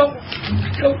ហើយឪពុក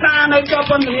លោកតានៅជាប់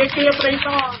ពន្ធនាគារព្រៃស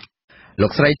រលោ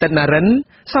កស្រីទិតណារិន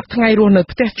សប្តាហ៍ថ្ងៃរស់នៅ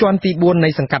ផ្ទះជាន់ទី4នៃ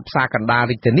សង្កាត់ផ្សារកណ្ដាល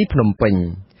រាជធានីភ្នំពេញ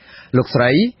លោកស្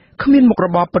រីគ្មានមុខរ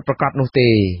បរពិតប្រាកដនោះទេ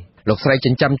លោកស្រីចិ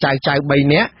ញ្ចឹមចៅ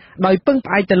3នាក់ដោយពឹង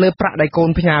ផ្អែកទៅលើប្រាក់ដែលកូន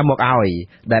ផ្ញើមកឲ្យ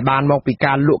ដែលបានមកពី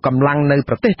ការលក់កម្លាំងនៅ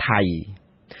ប្រទេសថៃ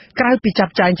ក្រៅពីចា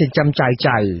ប់ចែងចិញ្ចឹម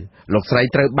ចៅលោកស្រី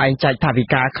ត្រូវបែងចែកថវិ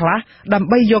កាខ្លះដើម្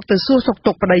បីយកទៅសួរសុខ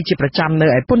ទុក្ខប្តីជាប្រចាំនៅ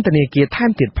ឯពន្ធនាគារថែ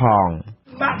មទៀតផង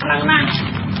បាក់ខ្លាំងណាស់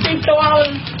ទីតល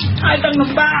ហើយទាំង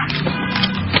លំបាក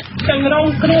ទាំងរង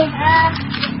គ្រោះ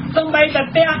សំបីតែ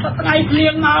ផ្ទះសប្តាហ៍ភ្លៀ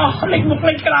ងមកលេចមុខ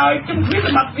លេចក្រោយខ្ញុំគ្មានស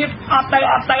មត្ថភាពអត់ទៅ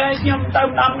ខ្ញុំទៅ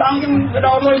ម្ដងខ្ញុំរ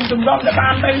កលុយជំរំទៅបា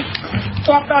នទៅ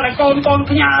គាត់តតែកូន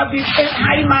ផ្ញើពីប្រទេស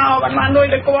ថៃមកបានលុយ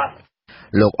ទៅគាត់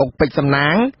លោកអុកពេជ្រសំណា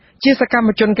ងជាសកម្ម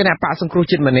ជនគណបកសង្គ្រោះ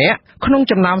ជាតិម្នាក់ក្នុង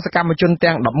ចំណោមសកម្មជន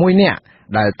ទាំង11នាក់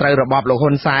ដែលត្រូវរបបលោក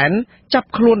ហ៊ុនសែនចាប់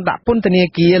ខ្លួនដាក់ពន្ធនា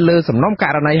គារលើសំណុំក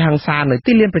រណីហិង្សានៅ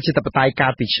ទីលានប្រជាធិបតេយ្យកា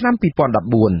លពីឆ្នាំ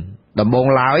2014ដំបូង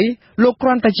ឡើយលោកគ្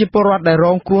រាន់តែជាពលរដ្ឋដែលរ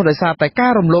ងគ្រោះដោយសារតែកា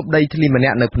ររំលោភដីធ្លីម្នា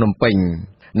ក់នៅភ្នំពេញ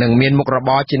និងមានមុខរប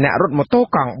រជាអ្នករត់ម៉ូតូ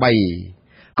កង់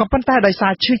3ក៏ប៉ុន្តែដោយសា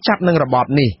រឈឺចាប់នឹងរបប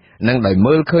នេះនិងដោយ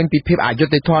មើលឃើញពីភាពអយុ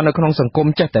ត្តិធម៌នៅក្នុងសង្គម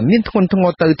ចេះតែមានធ្ងន់ធ្ង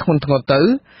រទៅ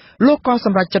លោកក៏ស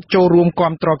ម្រេចចិត្តចូលរួម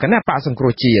គាំទ្រគណបកសង្គ្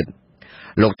រោះជាតិ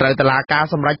លោកត្រូវតុលាការ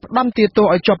សម្រេចផ្តន្ទាទោស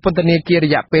ឲ្យជាប់ពន្ធនាគាររ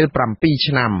យៈពេល7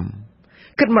ឆ្នាំ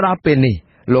គិតមកដល់ពេលនេះ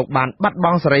លោកបានបាត់ប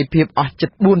ង់សេរីភាពអស់ជិត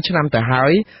4ឆ្នាំទៅហើ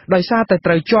យដោយសារតែ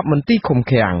ត្រូវជាប់មន្ទីរឃុំ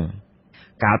ឃាំង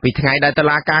កាលពីថ្ងៃដែលតុ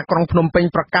លាការក្រុងភ្នំពេញ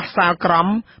ប្រកាសសាលក្រម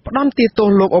ផ្តន្ទាទោស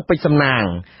លោកអុកពេជ្រសំណាង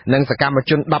និងសកម្ម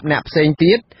ជន10នាក់ផ្សេង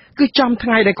ទៀតគឺចំថ្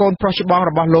ងៃដែលកូនប្រុសច្បង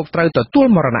របស់លោកត្រូវទទួល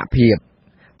មរណភាព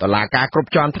តុលាការគ្រប់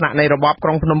ជាន់ថ្នាក់នៃរបបក្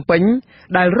រុងភ្នំពេញ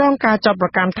ដែលរងការចាប់ប្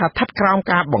រកាន់ថាស្ថិតក្រោម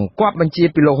ការបង្គាប់បញ្ជា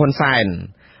ពីលោកហ៊ុនសែន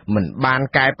មិនបាន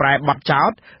កែប្រែបទចោ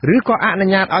ទឬក៏អនុ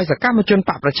ញ្ញាតឲ្យសកម្មជន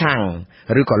បកប្រឆាំង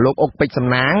ឬក៏លោកអុកពេជ្រសំ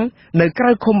ណាងនៅក្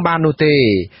រៅឃុំបាននោះទេ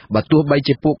បើទោះបី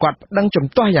ជាពួកគាត់ប្តឹងជំ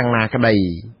ទាស់យ៉ាងណាក្តី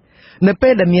នៅពេ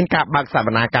លដែលមានការបើកសវ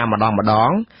នាការម្ដ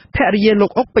ងភរិយាលោ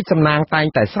កអុកពេជ្រសំណាងតែង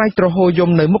តែស្រែកទ្រហោយំ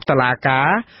នៅមុខតុលាការ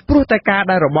ព្រោះតែការ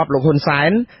ដែលរបបលោកហ៊ុនសែ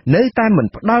ននៅតែមិន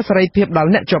ផ្ដល់សេរីភាពដល់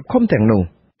អ្នកជាប់ឃុំទាំងនោះ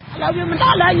ឡើយវាមិនដ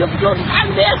ល់ឡើយយកខ្លួនខាង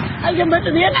ទៀតហើយខ្ញុំមិន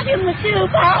ធានាថាខ្ញុំមិនជឿ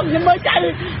ផងខ្ញុំមើលចៅ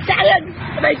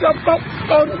តែជាប់គុក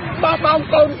កូនបង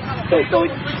កូនទូច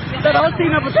ទៅរកស៊ី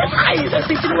នៅប្រទេសថៃទៅ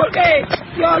ស៊ីឈ្នួលគេ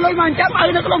យកលុយមកចាំឲ្យ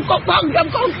នៅក្នុងគុកផងចាំ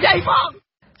កូនខ្ចីផង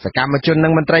សកម្មជននិ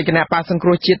ងមន្ត្រីគណបកសង្គ្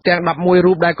រោះជាតិទាំង11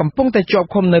រូបដែលកំពុងតែជាប់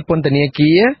ឃុំនៅពន្ធនា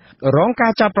គាររងកា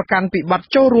រចាប់ប្រកាន់ពីបទ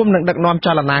ចូលរួមនឹងដឹកនាំច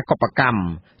លនាកុបកម្ម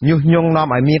ញុះញង់នាំ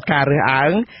ឲ្យមានការរើសអើ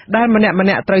ងដែលម្នា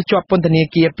ក់ត្រូវជាប់ពន្ធនា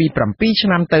គារពី7ឆ្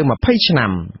នាំទៅ20ឆ្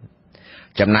នាំ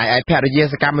ចំណែកឯភរិយា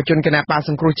សកម្មជនគណបកស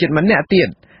ង្គ្រោះជាតិម្នាក់ទៀត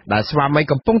ដែលស្វាមី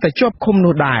កំពុងតែជាប់ឃុំ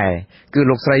នោះដែរគឺ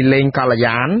លោកស្រីលេងកល្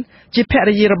យានជាភ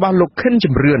រិយារបស់លោកខិន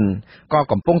ជំរឿនក៏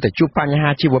កំពុងតែជួបបញ្ហា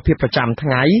ជីវភាពប្រចាំថ្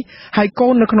ងៃហើយកូ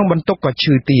ននៅក្នុងបន្ទុកក៏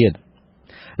ឈឺទៀត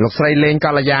លោកស្រីលេងក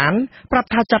ល្យានប្រាប់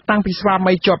ថាចាប់តាំងពីស្វា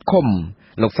មីជាប់ឃុំ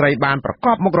លោកស្រីបានប្រក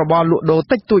បមុខរបរលក់ដូរ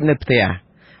តិចតួចនៅផ្ទះ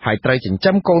ហើយត្រូវចិញ្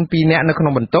ចឹមកូន2នាក់នៅក្នុ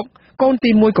ងបន្ទុកកូនទី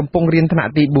1កំពុងរៀនថ្នា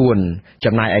ក់ទី4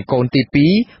ចំណែកឯកូនទី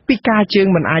2ពិការជើង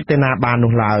មិនអាចទៅណាបាន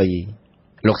នោះឡើយ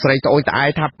លោកស្រីត្អូញត្អែ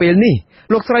ថាពេលនេះ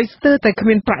លោកស្រីស្ទើរតែគ្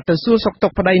មានប្រាក់ទៅសួរសុខទុ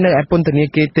ក្ខប្តីនៅឯពន្ធនា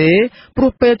គារទេព្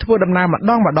រោះពេលធ្វើដំណើរម្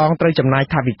ដងត្រូវចំណាយ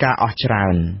ថវិកាអស់ច្រើ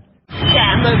នចា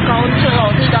មើលកូនធ្វើអូ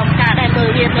ទីដំការដែលមើល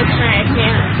រៀននៅខែគ្នា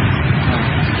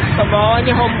បបរ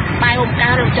នេះហុំបាយហុំកា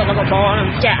រនឹងចិត្តបបរនឹ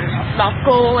ងចាដល់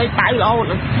គោឲ្យបាយអូន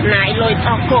ណៃលុយដ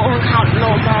ល់គោខោត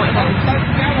លោម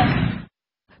ក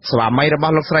ស្វាមីរប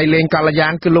ស់លោកស្រីលេងកល្យា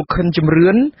នគឺលោកខិនជំរឿ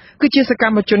នគឺជាសក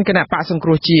ម្មជនគណៈបកសង្គ្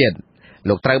រោះជាតិ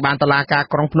លោកត្រូវបានតុលាការ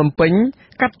ក្រុងភ្នំពេញ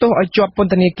កាត់ទោសឲ្យជាប់ព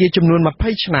ន្ធនាគារចំនួន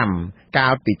20ឆ្នាំកា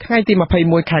លពីថ្ងៃទី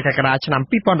21ខែកក្កដាឆ្នាំ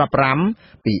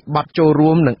2015ពីបទចូល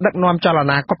រួមនឹងដឹកនាំចល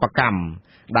នាកុបកម្ម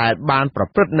ដែលបានប្រ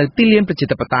ព្រឹត្តនៅទីលានប្រជា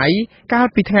ធិបតេយ្យកាល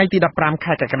ពីថ្ងៃទី15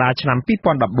ខែកក្កដាឆ្នាំ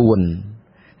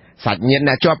2014សាច់ញាតិ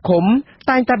អ្នកជាប់ឃុំ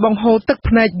តែងតែបង្ហូរទឹក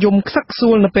ភ្នែកយំខ្សឹកខ្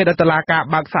សួលនៅពេលដែលតុលាការ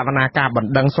បើកសវនាការប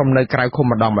ណ្ដឹងសុំនៅក្រៅឃុំ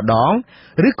ម្ដង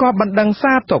ឬក៏បណ្ដឹង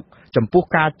សារទុកចំពោះ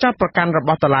ការចោទប្រកាន់រប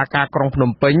ស់តុលាការក្រុងភ្នំ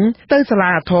ពេញទៅសាលា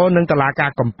អាធរនិងតុលាការ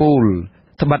កំពូល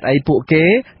ត្បិតអីពួកគេ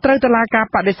ត្រូវតុលាការ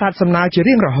បដិសេធសំណើជា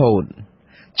រៀងរហូត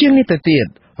ជាងនេះទៅទៀត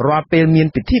រាល់ពេលមាន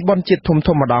ពិធីបុណ្យជាតិធំ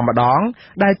ម្ដង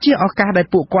ដែលជាឱកាសដែល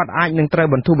ពួកគាត់អាចនឹងត្រូវ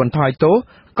បន្ធូរបន្ថយទោស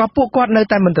ក៏ពួកគាត់នៅ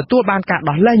តែមិនទទួលបានការ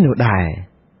ដោះលែងនោះដែរ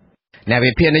អ្នក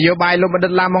វិភាគនយោបាយលោកបណ្ឌិ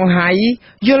តឡាម៉ុងហៃ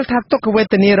យល់ថាទុក្ខវេ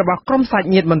ទនារបស់ក្រុមសាច់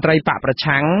ញាតិមន្ត្រីបកប្រ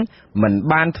ឆាំងមិន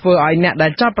បានធ្វើឲ្យអ្នកដែ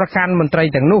លចោទប្រកាន់មន្ត្រី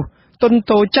ទាំងនោះទន់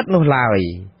តូចចិត្តនោះឡើយ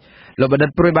លោកបណ្ឌិត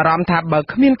ព្រួយបារម្ភថាបើ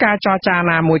គ្មានការចរចា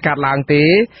ណាមួយកើតឡើងទេ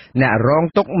អ្នករង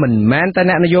ទុក្ខមិនមែនតែ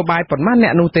អ្នកនយោបាយប៉ុន្មានអ្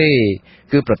នកនោះទេ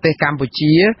គឺប្រទេសកម្ពុ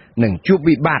ជានឹងជួប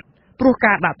វិបត្តិព្រោះ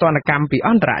ការដាក់ទណ្ឌកម្មពីអ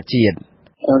ន្តរជាតិ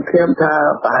ខ្ញុំថា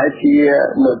ប្រហែលជា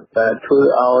នឹងធ្វើ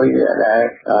ឲ្យ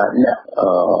អ្នក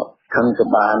ខំស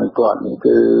ម្បានគាត់នេះ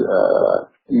គឺ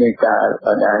មានការ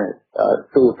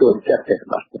ទូចិត្តទេ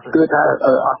បាទគឺថា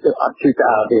អត់ជឿ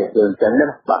ការទេគឺអញ្ចឹងណា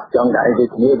បាទចង់តែវិ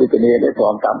ធានដែលតា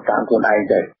មខ្លួនឯង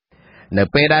ទៅនៅ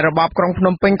ពេលដែលរបបក្រុងភ្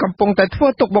នំពេញកំពុងតែធ្វើ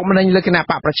ទុកបុកម្នេញលើគណៈ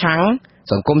បកប្រឆាំង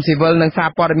សង្គមស៊ីវិលនិងសារ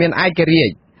ព័ត៌មានឯករា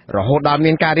ជ្យរហូតដល់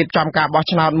មានការរៀបចំការបោះ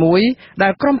ឆ្នោតមួយដែ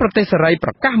លក្រមប្រទេសសេរីប្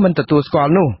រកាសមិនទទួលស្គា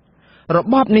ល់នោះរ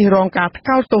បបនេះរងការថ្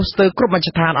កោលទោសស្ទើរគ្រប់មជ្ឈ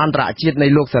ដ្ឋានអន្តរជាតិនៃ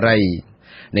លោកសេរី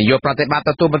នាយកប្រតិបត្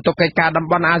តិទទួលបន្ទុកកិច្ចការតំ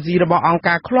បន់អាស៊ីរបស់អង្គ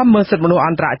ការឃ្លាំមើលសិទ្ធិមនុស្សអ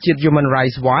ន្តរជាតិ Human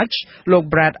Rights Watch លោក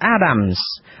Brad Adams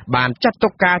បានចាត់ទុ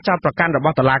កការចោទប្រកាន់រប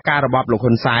ស់តុលាការរបបលោក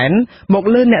ហ៊ុនសែនមក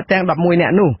លើអ្នកទាំង11នា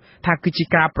ក់នោះថាគឺជា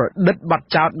ការប្រឌិតបទ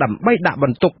ចោទដើម្បីដាក់ប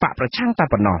ន្ទុកបកប្រឆាំងតែ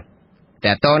ប៉ុណ្ណោះ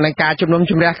តែតើនឹងការជំនុំ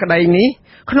ជម្រះក្តីនេះ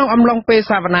ក្នុងអំឡុងពេល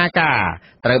សវនាការ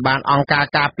ត្រូវបានអង្គការ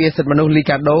ការពារសិទ្ធិមនុស្សលី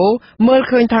កាដូមើល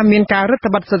ឃើញថាមានការរឹត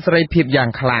បន្តឹងសិទ្ធិសេរីភាពយ៉ាង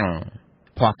ខ្លាំង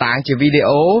ភស្តុតាងជាវីដេ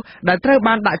អូដែលត្រូវ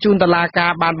បានដាក់ជូនតុលាកា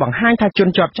របានបង្ហាញថាជន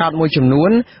ជាប់ចោទមួយចំនួ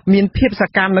នមានភាពស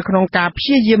កម្មនៅក្នុងការព្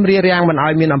យាយាមរារាំងមិនឲ្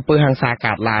យមានអំពើហិង្សា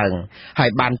កើតឡើងហើយ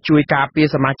បានជួយការពារ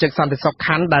សមាជិកសន្តិសុខខ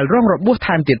ណ្ឌដែលរងរបួស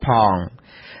ថែមទៀតផង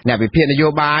អ្នកវិភាគនយោ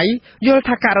បាយយល់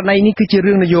ថាករណីនេះគឺជា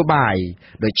រឿងនយោបាយ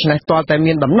ដូច្នេះទាល់តែ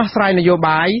មានដំណោះស្រាយនយោ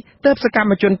បាយទើបសកម្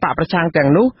មជនបកប្រឆាំងទាំង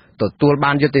នោះទទួល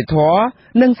បានយុត្តិធម៌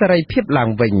និងសេរីភាពឡើង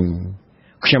វិញ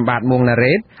ខ្ញុំបាទមួងណា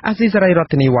រ៉េតអាស៊ីសេរីរដ្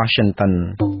ឋធានី Washington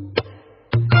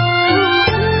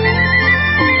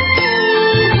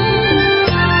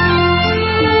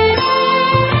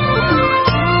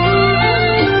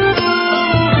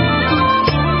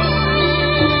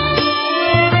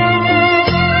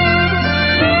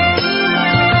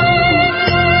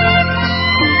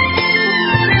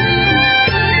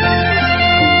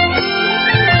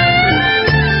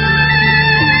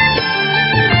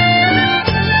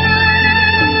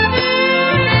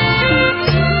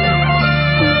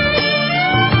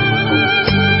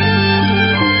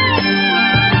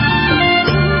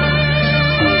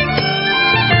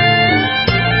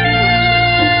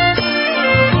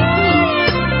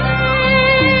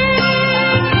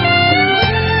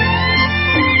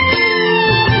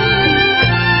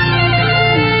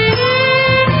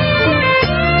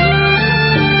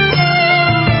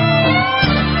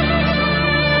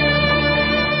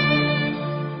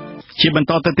ជាបន្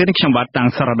តទៅទៀតខ្ញុំបាទតាំង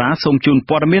សារដាសូមជូន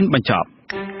ព័ត៌មានបញ្ចប់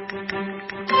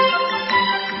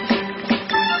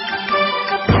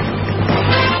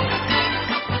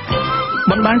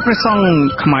បណ្ដាញព្រះសង្ឃ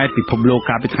ខ្មែរពិភពលោក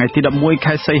កាលពីថ្ងៃទី11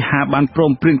ខែសីហាបានព្រ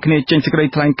មព្រៀងគ្នាចេញសេចក្តី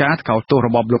ថ្លែងការណ៍ថ្កោលទោសរ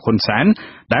បបលោកហ៊ុនសែន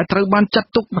ដែលត្រូវបានចាត់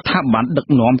ទុកថាបានដឹក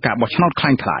នាំការបោះឆ្នោតក្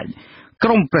លែងក្លាយក្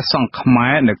រុមព្រះសង្ឃខ្មែ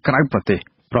រនៅក្រៅប្រទេស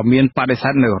ប្រមានបដិសេ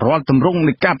ធនៅរាល់ទម្រង់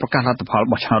នៃការប្រកាសលទ្ធផល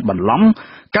បោះឆ្នោតបន្លំ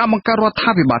ការបង្កើតរដ្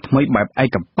ឋាភិបាលថ្មីបែបឯ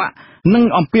កបកនិង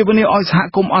អំពាវនាវឲ្យសហ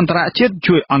គមន៍អន្តរជាតិ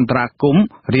ជួយអន្តរាគមន៍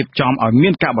រៀបចំឲ្យមា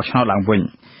នការបោះឆ្នោតឡើងវិញ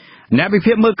អ្នកវិ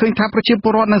ភាគមើលឃើញថាប្រជាព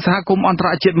លរដ្ឋនិងសហគមន៍អន្តរ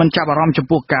ជាតិមិនចាប់អារម្មណ៍ចំ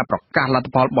ពោះការប្រកាសលទ្ធ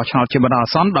ផលបោះឆ្នោតជាបណ្ដោះអា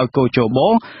សន្នដោយកោជប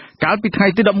កាលពីថ្ងៃ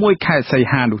ទី11ខែសី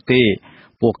ហានោះទេ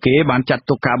ពួកគេបានចាត់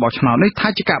ទុកការបោះឆ្នោតនេះថា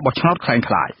ជាការបោះឆ្នោតក្លែង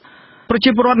ក្លាយប្រ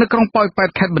ជាពលរដ្ឋនៅក្រុងប៉ោយប៉ែត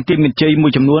ខេត្តបន្ទាយមានជ័យមួ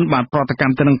យចំនួនបានប្រតិក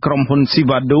ម្មទៅនឹងក្រុមហ៊ុនស៊ី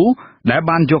វ៉ាឌូដែល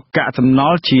បានយកកាកសំណ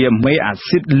ល់ជាមេអា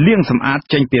ស៊ីតលាងសម្អាត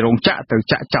ចេញពីរោងចក្រទៅ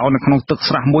ចាក់ចោលនៅក្នុងទឹក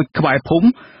ស្រះមួយក្បែរភូមិ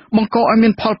បង្កឲ្យមា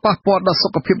នផលប៉ះពាល់ដល់សុ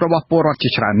ខភាពរបស់ពលរដ្ឋជា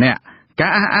ច្រើនអ្នកកា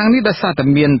រអះអាងនេះដោយសារតែ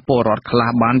មានពលរដ្ឋខ្លះ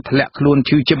បានធ្លាក់ខ្លួន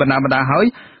ឈឺជាបណ្ដាហើយ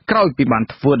ក្រោយពីបាន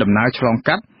ធ្វើដំណើរឆ្លង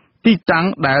កាត់ទីតាំង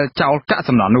ដែលចោលកាក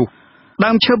សំណល់នោះដើ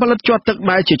មឈើផលិតជាប់ទឹក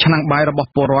ដែលជាឆ្នាំងបាយរបស់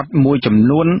ពលរដ្ឋមួយចំ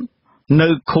នួន នៅ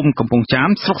ឃុំកំពង់ចាម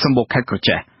ស្រុកសម្បូរខេត្តក្រ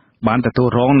ចេះបានទទួល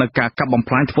រងនឹងការកាប់បំ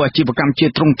ផ្លាញធ្វើអាជីវកម្មជា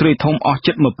ទ្រង់ទ្រាយធំអស់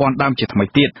ជិត 1000 ដើមជាថ្មី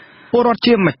ទៀតពលរដ្ឋ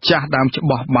ជាម្ចាស់ដើមច្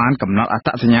បាស់បានកំណត់អត្ត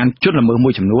សញ្ញាណជនល្មើសមួ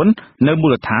យចំនួននៅមូល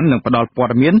ដ្ឋាននិងផ្ដល់ព័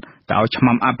ត៌មានទៅឲ្យឆ្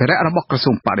មាំអភិរក្សរបស់ក្រ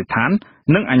សួងបរិស្ថាន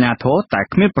និងអាជ្ញាធរតែ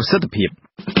គ្មានប្រសិទ្ធភាព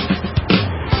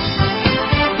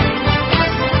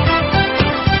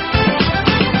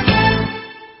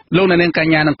លោកអ្នកនាងក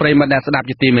ញ្ញានិងប្រិយមិត្តអ្នកស្ដាប់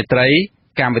ជាទីមេត្រី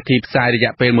កម្មវិធីផ្សាយរ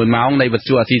យៈពេល1ម៉ោងនៃវិទ្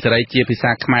យុអាស៊ីសេរីជាភា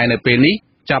សាខ្មែរនៅពេលនេះ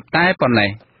ចាប់តែប៉ុណ្ណេះ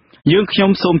យើងខ្ញុំ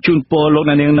សូមជូនពរលោក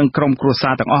អ្នកនាងនិងក្រុមគ្រួសា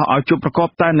រទាំងអស់ឲ្យជួបប្រកប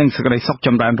តែនឹងសេចក្តីសុខច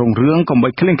ម្រើនរុងរឿងកុំបី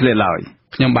ឃ្លៀងឃ្លាតឡើយ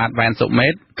ខ្ញុំបាទវ៉ែនសុមេ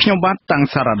តខ្ញុំបាទតាំង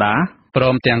សារ៉ាដាព្រ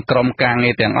មទាំងក្រុមការងា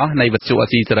រទាំងអស់នៃវិទ្យុអា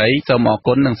ស៊ីសេរីសូមអរ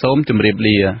គុណនិងសូមជម្រាប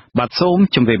លាបាទសូម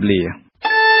ជម្រាបលា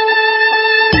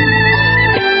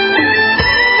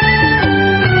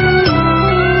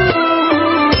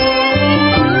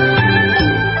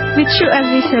វិទ្យុអា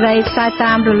ស៊ីសេរីផ្សាយ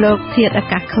តាមរលកធាតុអា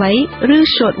កាសខ្លីឬ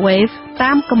shortwave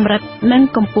តាមកម្រិតនិង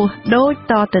កម្ពស់ដូច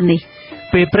តទៅនេះ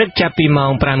ពេលព្រឹកចាប់ពីម៉ោ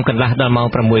ង 5 កន្លះដល់ម៉ោង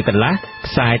 6 កន្លះ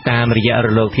ផ្សាយតាមរយៈរ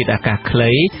លកធាតុអាកាសខ្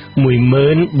លី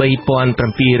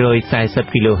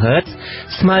 13740 kHz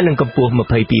ស្មើនឹងកម្ពស់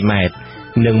 22m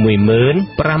និង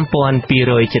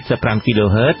 15275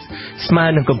 kHz ស្មើ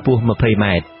នឹងកម្ពស់ 20m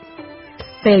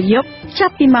ពេលយប់ចា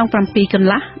ប់ពីម៉ោង 7 កន្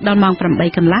លះដល់ម៉ោង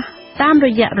 8 កន្លះតាមរ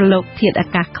យៈរលកធាតុអា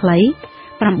កាសខ្លី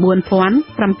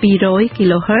 9700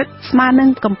 kHz ស្មើនឹង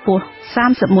កម្ពស់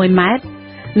 31m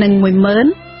និង 12140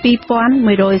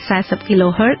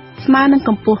 kHz ស្មើនឹងក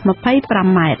ម្ពស់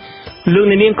 25m លោក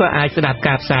អ្នកនាងក៏អាចស្ដាប់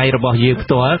ការផ្សាយរបស់យើងផ្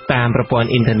ទាល់តាមប្រព័ន្ធ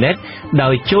អ៊ីនធឺណិតដោ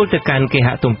យចូលទៅកាន់គេហ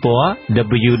ទំព័រ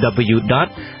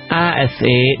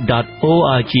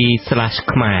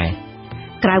www.rfa.org/khmer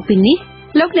ក្រៅពីនេះ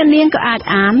លោកអ្នកនាងក៏អាច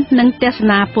អាននិងទស្ស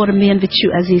នាព័ត៌មានវិទ្យុ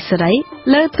អាស៊ីសេរី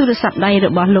លើទូរស័ព្ទដៃរ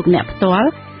បស់លោកអ្នកផ្ទាល់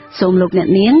សូមលោកអ្នក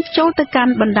នាងចូលទៅកា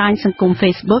ន់បណ្ដាញសង្គម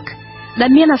Facebook ដែល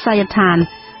មានអាសយដ្ឋាន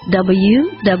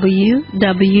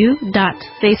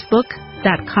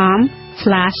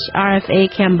www.facebook.com/RFA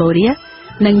Cambodia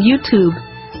និង YouTube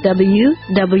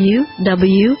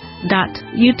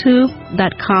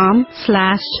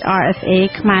www.youtube.com/RFA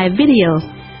Khmer Video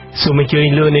សូមអញ្ជើញ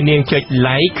លោកអ្នកនាងចុច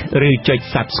like ឬចុច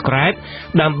subscribe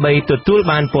ដើម្បីទទួល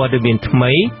បានព័ត៌មានថ្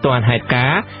មីទាន់ហេតុកា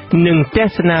រណ៍និងទ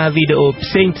ស្សនាវីដេអូផ្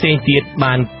សេងៗទៀត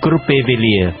បានគ្រប់ពេលវេ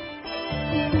លា